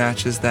perfectly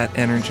matches that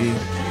energy.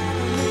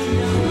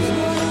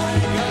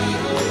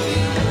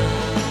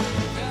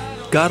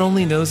 God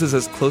Only Knows is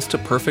as close to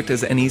perfect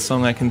as any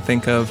song I can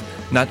think of,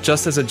 not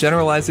just as a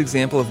generalized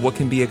example of what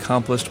can be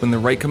accomplished when the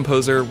right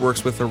composer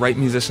works with the right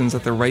musicians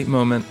at the right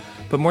moment,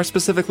 but more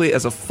specifically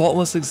as a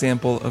faultless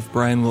example of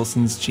Brian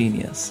Wilson's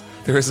genius.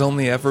 There has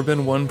only ever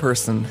been one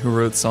person who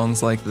wrote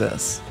songs like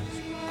this.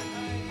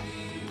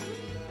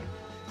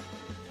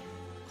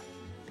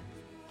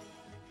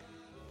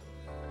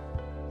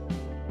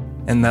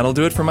 And that'll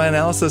do it for my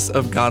analysis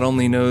of God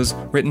Only Knows,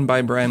 written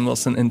by Brian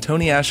Wilson and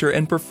Tony Asher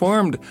and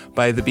performed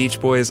by the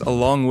Beach Boys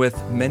along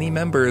with many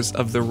members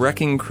of the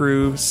Wrecking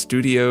Crew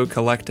Studio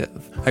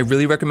Collective. I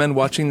really recommend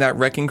watching that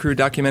Wrecking Crew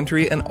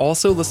documentary and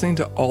also listening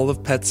to all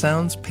of Pet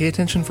Sounds. Pay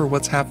attention for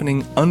what's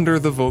happening under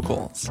the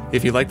vocals.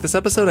 If you like this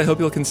episode, I hope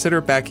you'll consider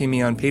backing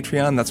me on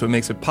Patreon. That's what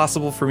makes it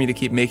possible for me to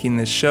keep making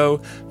this show.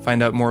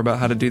 Find out more about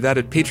how to do that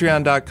at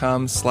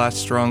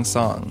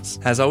patreon.com/strongsongs.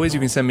 As always, you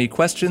can send me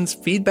questions,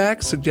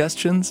 feedback,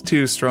 suggestions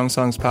to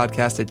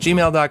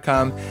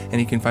strongsongspodcast@gmail.com, and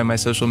you can find my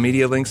social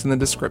media links in the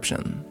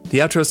description. The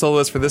outro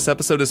soloist for this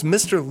episode is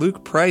Mr.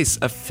 Luke Price,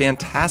 a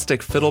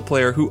fantastic fiddle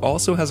player who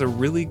also has a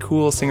really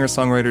cool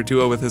singer-songwriter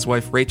duo with his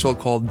wife Rachel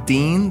called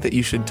Dean that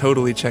you should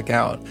totally check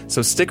out.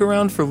 So stick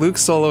around for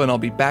Luke's solo, and I'll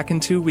be back in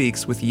 2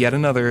 weeks with yet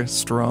another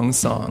strong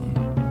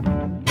song.